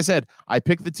 So like I said, I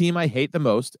pick the team I hate the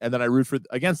most, and then I root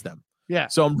against them. Yeah.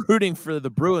 So I'm rooting for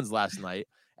the Bruins last night.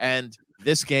 And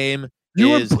this game you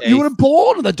would have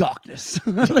pulled into the darkness.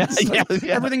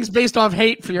 Everything's based off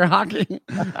hate for your hockey.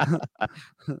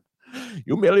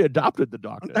 You merely adopted the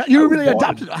darkness. You really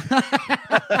adopted.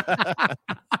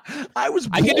 I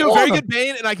can do a very good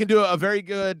Bane, and I can do a very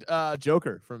good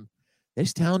Joker from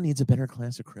this town needs a better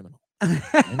class of criminal.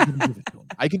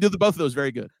 I can do both of those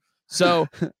very good. So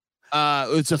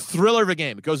it's a thriller of a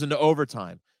game. It goes into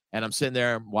overtime, and I'm sitting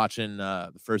there watching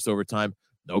the first overtime.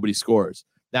 Nobody scores.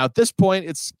 Now, at this point,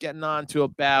 it's getting on to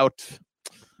about,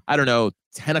 I don't know,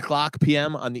 10 o'clock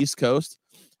p.m. on the East Coast.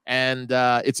 And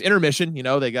it's intermission. You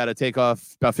know, they got to take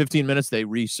off about 15 minutes. They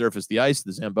resurface the ice,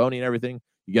 the Zamboni and everything.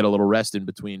 You get a little rest in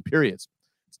between periods.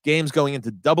 Games going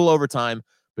into double overtime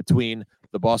between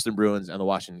the Boston Bruins and the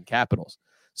Washington Capitals.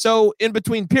 So in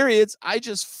between periods, I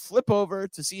just flip over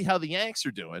to see how the Yanks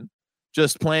are doing,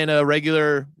 just playing a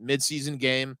regular midseason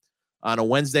game on a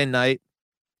Wednesday night.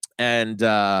 And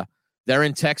they're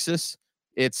in Texas.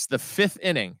 It's the 5th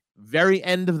inning, very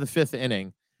end of the 5th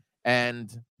inning.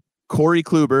 And Corey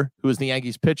Kluber, who is the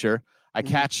Yankees pitcher, I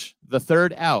catch the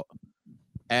 3rd out.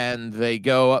 And they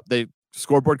go up, the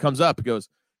scoreboard comes up. It goes,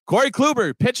 Corey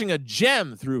Kluber pitching a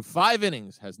gem through 5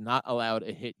 innings, has not allowed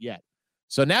a hit yet.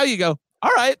 So now you go,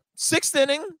 all right, 6th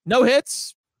inning, no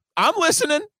hits. I'm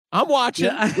listening. I'm watching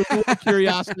with a little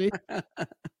curiosity.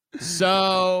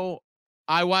 So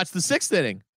I watched the 6th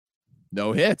inning.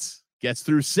 No hits. Gets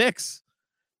through 6.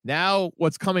 Now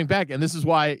what's coming back, and this is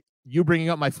why you bringing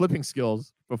up my flipping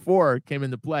skills before came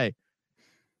into play.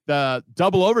 The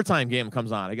double overtime game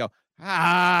comes on. I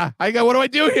go, what do I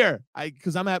do here?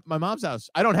 Because I'm at my mom's house.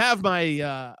 I don't have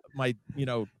my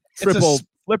triple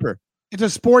flipper. It's a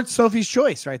sports Sophie's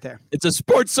choice right there. It's a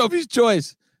sports Sophie's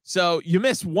choice. So you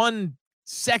miss 1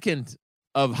 second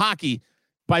of hockey.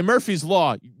 By Murphy's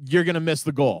Law, you're going to miss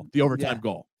the goal, the overtime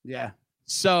goal. Yeah.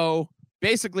 So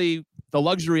basically, the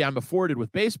luxury I'm afforded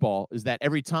with baseball is that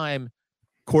every time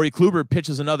Corey Kluber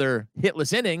pitches another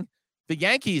hitless inning, the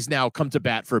Yankees now come to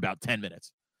bat for about 10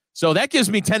 minutes. So that gives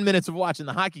me 10 minutes of watching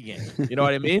the hockey game. You know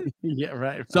what I mean? Yeah,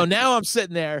 right. So now I'm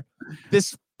sitting there.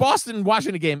 This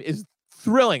Boston-Washington game is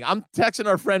thrilling. I'm texting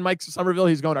our friend Mike Somerville.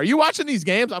 He's going, are you watching these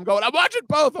games? I'm going, I'm watching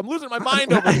both. I'm losing my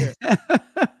mind over here.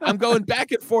 I'm going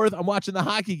back and forth. I'm watching the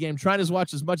hockey game, trying to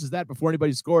watch as much as that before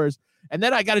anybody scores. And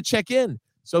then I got to check in.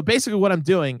 So basically what I'm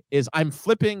doing is I'm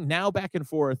flipping now back and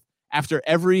forth after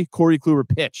every Corey Kluber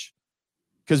pitch.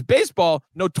 Because baseball,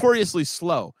 notoriously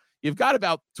slow. You've got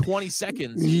about 20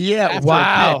 seconds. Yeah,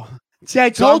 wow. See,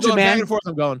 I told you, man. Back and forth,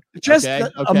 I'm going, just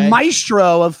a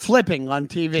maestro of flipping on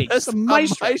TV. Just a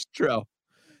maestro.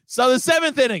 So the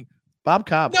 7th inning. Bob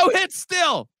Cobb. No hits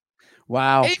still.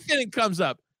 Wow. 8th inning comes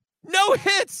up. No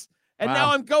hits. And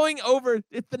now I'm going over.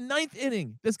 It's the 9th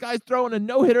inning. This guy's throwing a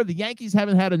no-hitter. The Yankees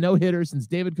haven't had a no-hitter since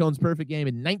David Cohn's perfect game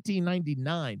in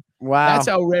 1999. Wow. That's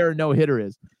how rare a no-hitter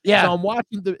is. Yeah. So I'm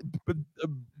watching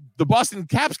the Boston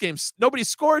Caps game. Nobody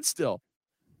scored still.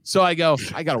 So I go,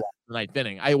 I got to watch the 9th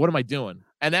inning. What am I doing?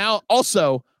 And now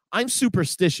also, I'm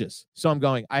superstitious. So I'm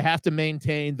going, I have to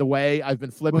maintain the way I've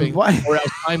been flipping or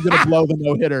else I'm going to blow the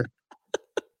no-hitter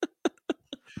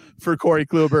for Corey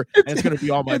Kluber. And it's going to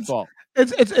be all my fault.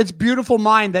 It's beautiful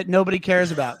mind that nobody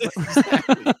cares about.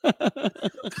 Exactly.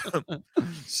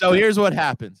 So here's what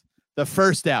happens. The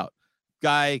first out,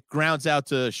 guy grounds out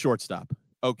to shortstop.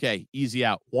 Okay, easy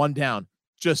out. 1 down.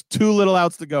 Just 2 little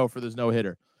outs to go for this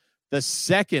no-hitter. The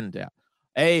 2nd out,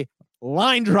 a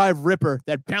line drive ripper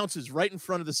that bounces right in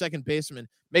front of the second baseman,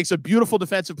 makes a beautiful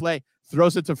defensive play,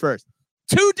 throws it to first.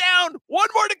 2 down, 1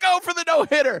 more to go for the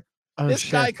no-hitter. This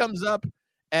guy comes up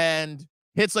and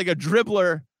hits like a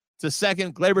dribbler to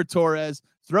second. Gleyber Torres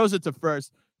throws it to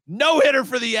first. No hitter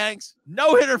for the Yanks.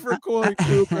 No hitter for Corey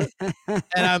Kluber.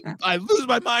 And I lose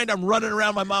my mind. I'm running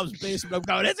around my mom's basement. I'm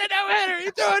going, it's a no hitter.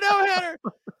 You threw a no hitter.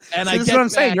 And so this is what I'm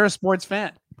saying. You're a sports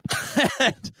fan.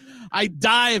 And I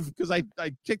dive because I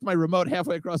kicked my remote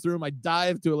halfway across the room. I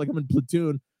dive to it like I'm in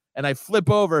platoon, and I flip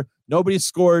over. Nobody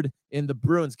scored in the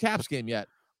Bruins Caps game yet.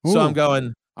 Ooh. So I'm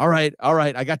going, all right.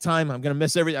 I got time. I'm going to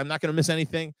miss everything. I'm not going to miss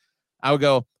anything. I would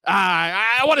go,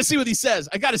 I want to see what he says.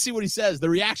 I got to see what he says. The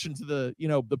reaction to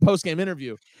the post-game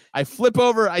interview. I flip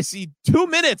over. I see 2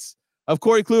 minutes of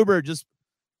Corey Kluber just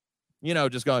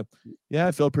going, yeah,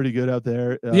 I felt pretty good out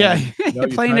there.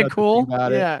 Playing it cool.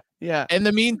 Yeah. In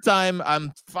the meantime,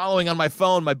 I'm following on my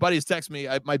phone. My buddies text me.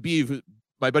 My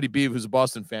buddy Beeve, who's a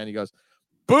Boston fan, he goes,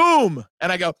 boom.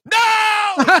 And I go, no!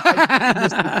 I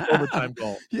missed the overtime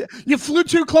goal. Yeah. You flew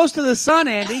too close to the sun,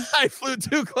 Andy. I flew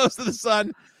too close to the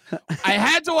sun. I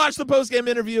had to watch the post-game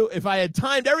interview. If I had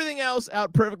timed everything else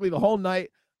out perfectly the whole night,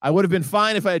 I would have been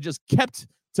fine if I had just kept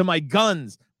to my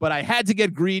guns. But I had to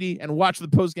get greedy and watch the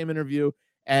post-game interview,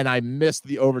 and I missed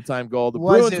the overtime goal. The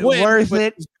Bruins win, worth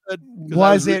it?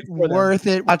 Was it worth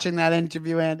it watching that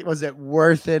interview, Andy? Was it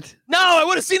worth it? No, I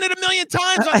would have seen it a million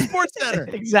times on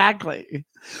SportsCenter. Exactly.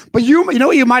 But you know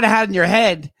what you might have had in your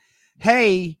head?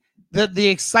 Hey, the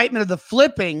excitement of the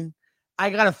flipping, I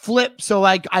got to flip, so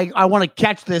I want to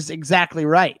catch this exactly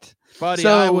right. Buddy,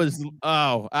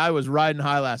 so, I was riding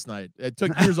high last night. It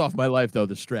took years off my life, though,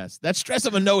 the stress. That stress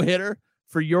of a no-hitter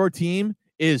for your team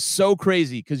is so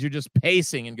crazy because you're just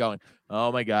pacing and going,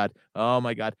 oh, my God.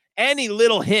 any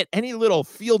little hit, any little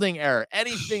fielding error,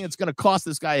 anything that's going to cost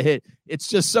this guy a hit. It's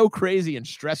just so crazy and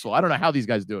stressful. I don't know how these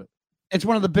guys do it. It's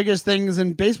one of the biggest things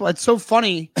in baseball. It's so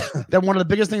funny that one of the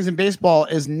biggest things in baseball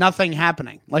is nothing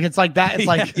happening. Like it's like that. It's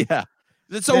like yeah.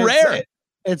 It's so rare.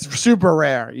 It's super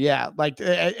rare. Yeah. Like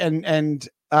and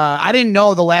I didn't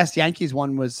know the last Yankees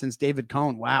one was since David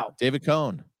Cone. Wow. David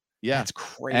Cone. Yeah. That's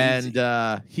crazy.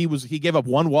 And he gave up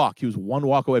one walk. He was one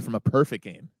walk away from a perfect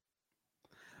game.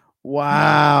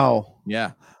 Wow.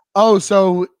 Yeah. Oh,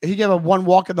 so he gave up one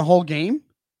walk in the whole game?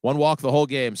 One walk the whole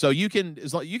game. So you can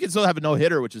still have a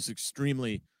no-hitter, which is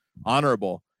extremely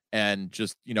honorable, and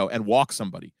just, and walk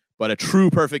somebody. But a true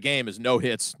perfect game is no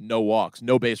hits, no walks,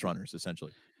 no base runners,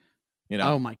 essentially.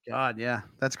 Oh my God. Yeah.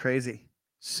 That's crazy.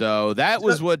 So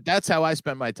that's how I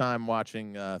spent my time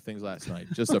watching things last night.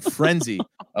 Just a frenzy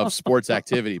of sports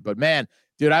activity. But man,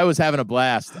 dude, I was having a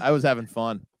blast. I was having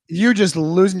fun. You just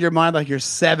losing your mind like you're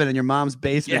 7 in your mom's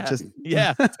basement.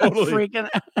 Yeah, totally. Freaking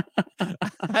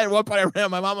At one point I ran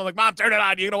my mom. I'm like, Mom, turn it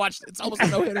on. You're gonna watch. It's almost a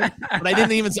no hitter. But I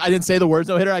didn't say the words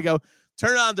no hitter. I go,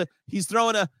 turn it on. He's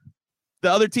throwing the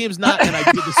other team's not. And I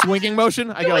did the swinging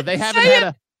motion. I go, they haven't had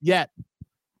a yet.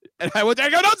 And I went there. I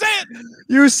go, don't say it.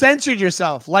 You censored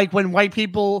yourself, like when white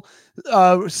people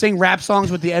sing rap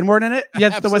songs with the N word in it. Yeah,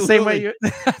 that's the same way you.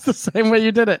 That's the same way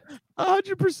you did it.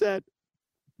 100%.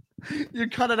 You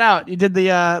cut it out. You did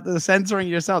the censoring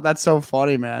yourself. That's so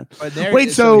funny, man.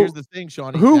 Wait, so here's the thing,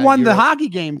 Shawnee. Who won the hockey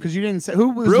game? Because you didn't say who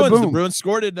was Bruins. the boom? The Bruins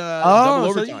scored in double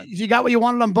overtime. So you got what you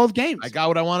wanted on both games. I got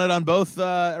what I wanted on both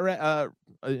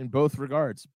in both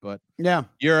regards. But yeah,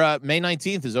 your May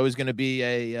 19th is always going to be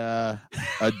a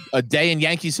day in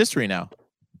Yankees history now.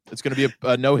 It's going to be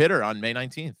a no-hitter on May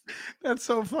 19th. That's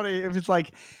so funny. If it's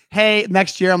like, hey,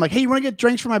 next year, I'm like, hey, you want to get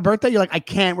drinks for my birthday? You're like, I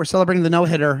can't. We're celebrating the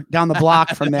no-hitter down the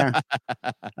block from there.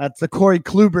 That's the Corey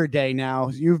Kluber day now.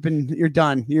 You're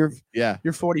done. You're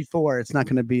 44. It's not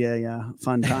going to be a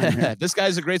fun time. This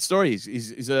guy's a great story.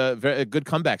 He's a very good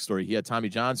comeback story. He had Tommy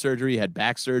John surgery. He had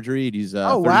back surgery. He's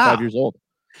 35 years old.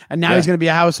 And now he's going to be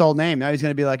a household name. Now he's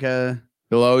going to be like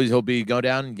he'll be go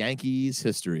down in Yankees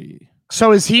history.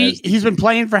 So he's been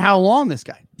playing for how long, this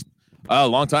guy? A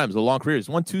long time. It's a long career. He's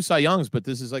won 2 Cy Youngs, but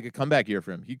this is like a comeback year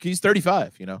for him. He's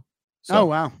 35, So, oh,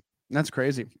 wow. That's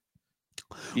crazy.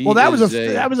 Well, that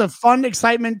was a fun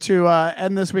excitement to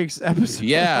end this week's episode.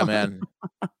 Yeah, man.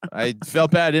 I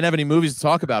felt bad. I didn't have any movies to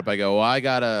talk about, but I go, well, I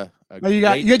got you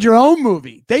got your own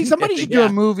movie. Somebody should do a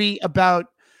movie about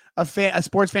a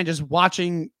sports fan just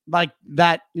watching like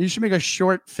that. You should make a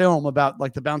short film about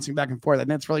like the bouncing back and forth. I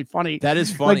mean, it's really funny. That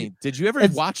is funny. Like, did you ever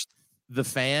watch The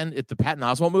Fan at the Patton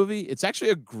Oswalt movie? It's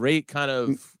actually a great kind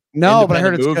of but I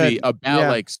heard it's movie good. about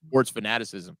like sports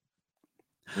fanaticism.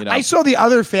 I saw The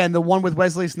Other Fan, the one with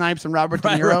Wesley Snipes and Robert De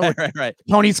Niro. Right.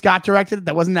 Tony Scott directed it.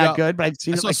 That wasn't that good, but I've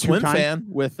seen it like Swim 2 times. Fan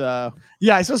with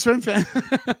yeah, I saw Swim Fan.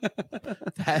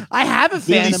 I have a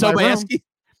fan in my room.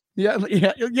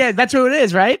 Yeah, that's who it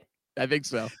is, right? I think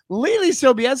so. Lily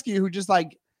Sobieski, who just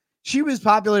like, she was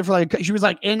popular for like, she was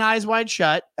like in Eyes Wide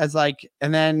Shut as like,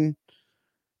 and then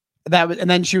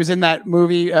she was in that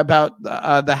movie about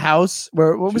the house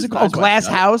where, what was it called? Glass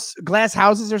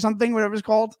Houses or something, whatever it's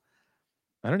called.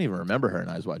 I don't even remember her in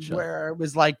Eyes Wide Shut. Where it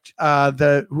was like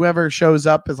whoever shows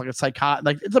up is like a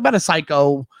like it's about a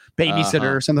psycho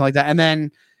babysitter or something like that.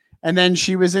 And then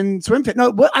she was in Swim Fan.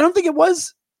 No, I don't think it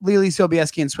was Lily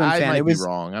Sobieski in Swim Fan. It was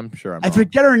wrong. I'm sure. I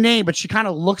forget her name, but she kind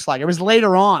of looks like it was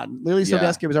later on. Lily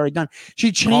Sobieski was already done.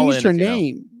 She changed her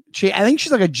name. I think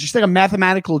she's like a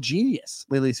mathematical genius,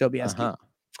 Lily Sobieski.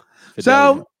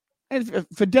 So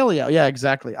Fidelio, yeah,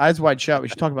 exactly. Eyes Wide Shut. We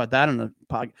should talk about that on the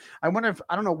podcast. I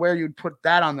don't know where you'd put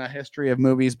that on the history of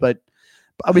movies, but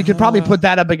we could probably put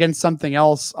that up against something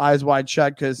else, Eyes Wide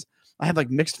Shut, because I have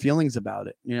like mixed feelings about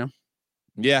it. Yeah.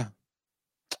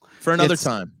 For another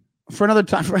time. For another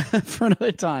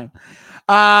time.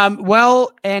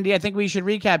 Well, Andy, I think we should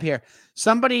recap here.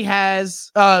 Somebody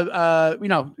has,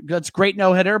 that's great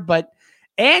no-hitter, but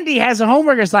Andy has a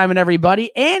homework assignment,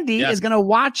 everybody. Andy is going to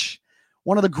watch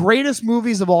one of the greatest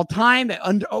movies of all time.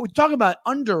 Talk about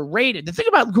underrated. The thing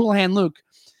about Cool Hand Luke,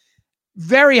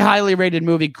 very highly rated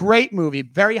movie, great movie,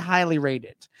 very highly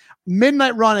rated.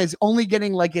 Midnight Run is only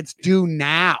getting like its due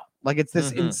now. Like it's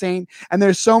this insane, and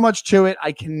there's so much to it.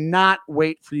 I cannot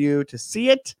wait for you to see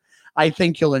it. I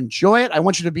think you'll enjoy it. I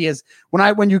want you to be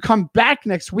when you come back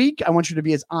next week, I want you to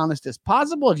be as honest as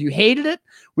possible. If you hated it,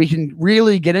 we can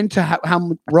really get into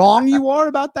how wrong you are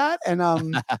about that. And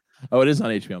it is on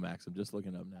HBO Max. I'm just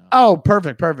looking up now. Oh,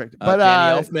 perfect. But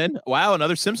Danny Elfman. Wow,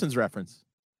 another Simpsons reference.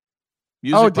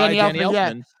 Music Danny Elfman.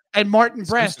 Yeah. And Martin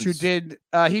Brest, who did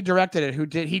he directed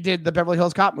it, he did the Beverly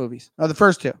Hills Cop movies. Oh, the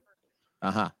first 2.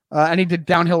 And he did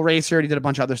Downhill Racer. And he did a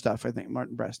bunch of other stuff. I think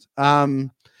Martin Brest.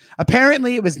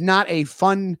 Apparently, it was not a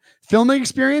fun filming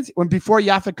experience. Before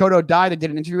Yaphet Kotto died, I did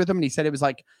an interview with him, and he said it was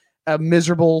like a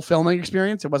miserable filming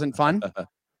experience. It wasn't fun,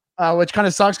 which kind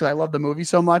of sucks because I love the movie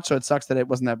so much. So it sucks that it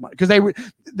wasn't that much because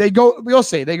they go. We'll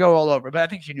see. They go all over, but I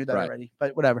think you knew that already.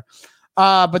 But whatever.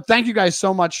 But thank you guys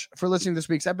so much for listening to this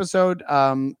week's episode.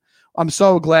 I'm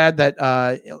so glad that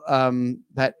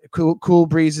that Cool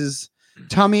Breeze's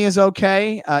tummy is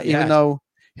okay, even though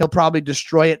he'll probably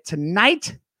destroy it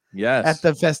tonight. Yes. At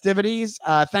the festivities.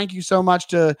 Thank you so much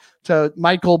to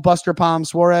Michael Buster Palm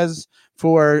Suarez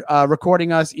for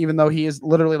recording us, even though he is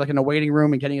literally like in a waiting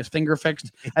room and getting his finger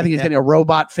fixed. I think he's getting a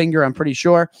robot finger, I'm pretty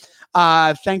sure.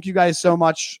 Thank you guys so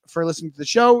much for listening to the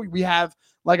show. We have,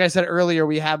 like I said earlier,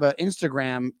 we have an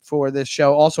Instagram for this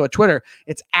show, also a Twitter.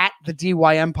 It's at the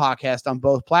DYM Podcast on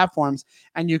both platforms.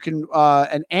 And you can,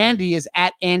 and Andy is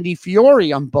at Andy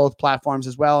Fiore on both platforms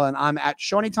as well. And I'm at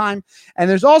Shoney Time. And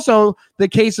there's also the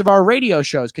case of our radio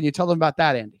shows. Can you tell them about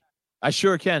that, Andy? I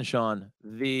sure can, Sean.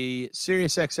 The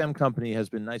SiriusXM company has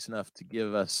been nice enough to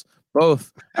give us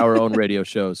both our own radio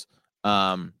shows,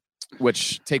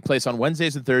 which take place on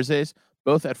Wednesdays and Thursdays,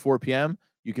 both at 4 p.m.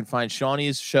 You can find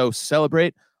Shawnee's show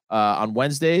Celebrate on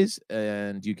Wednesdays,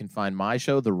 and you can find my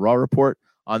show, The Raw Report,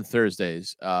 on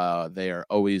Thursdays. They are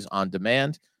always on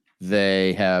demand.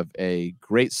 They have a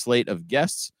great slate of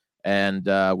guests, and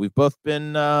we've both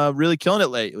been really killing it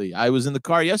lately. I was in the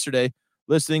car yesterday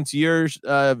listening to your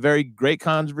very great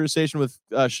conversation with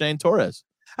Shane Torres.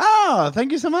 Oh,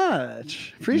 thank you so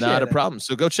much. Appreciate it. Not a problem.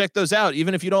 So go check those out.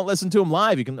 Even if you don't listen to them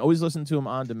live, you can always listen to them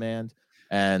on demand.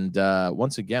 And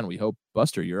once again, we hope,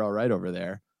 Buster, you're all right over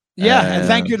there. Yeah, and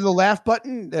thank you to the Laugh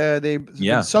Button. They've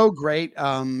been so great.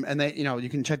 And they, you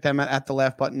can check them at the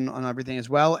Laugh Button on everything as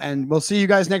well. And we'll see you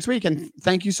guys next week. And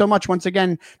thank you so much once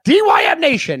again, DYM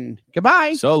Nation.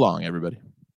 Goodbye. So long, everybody.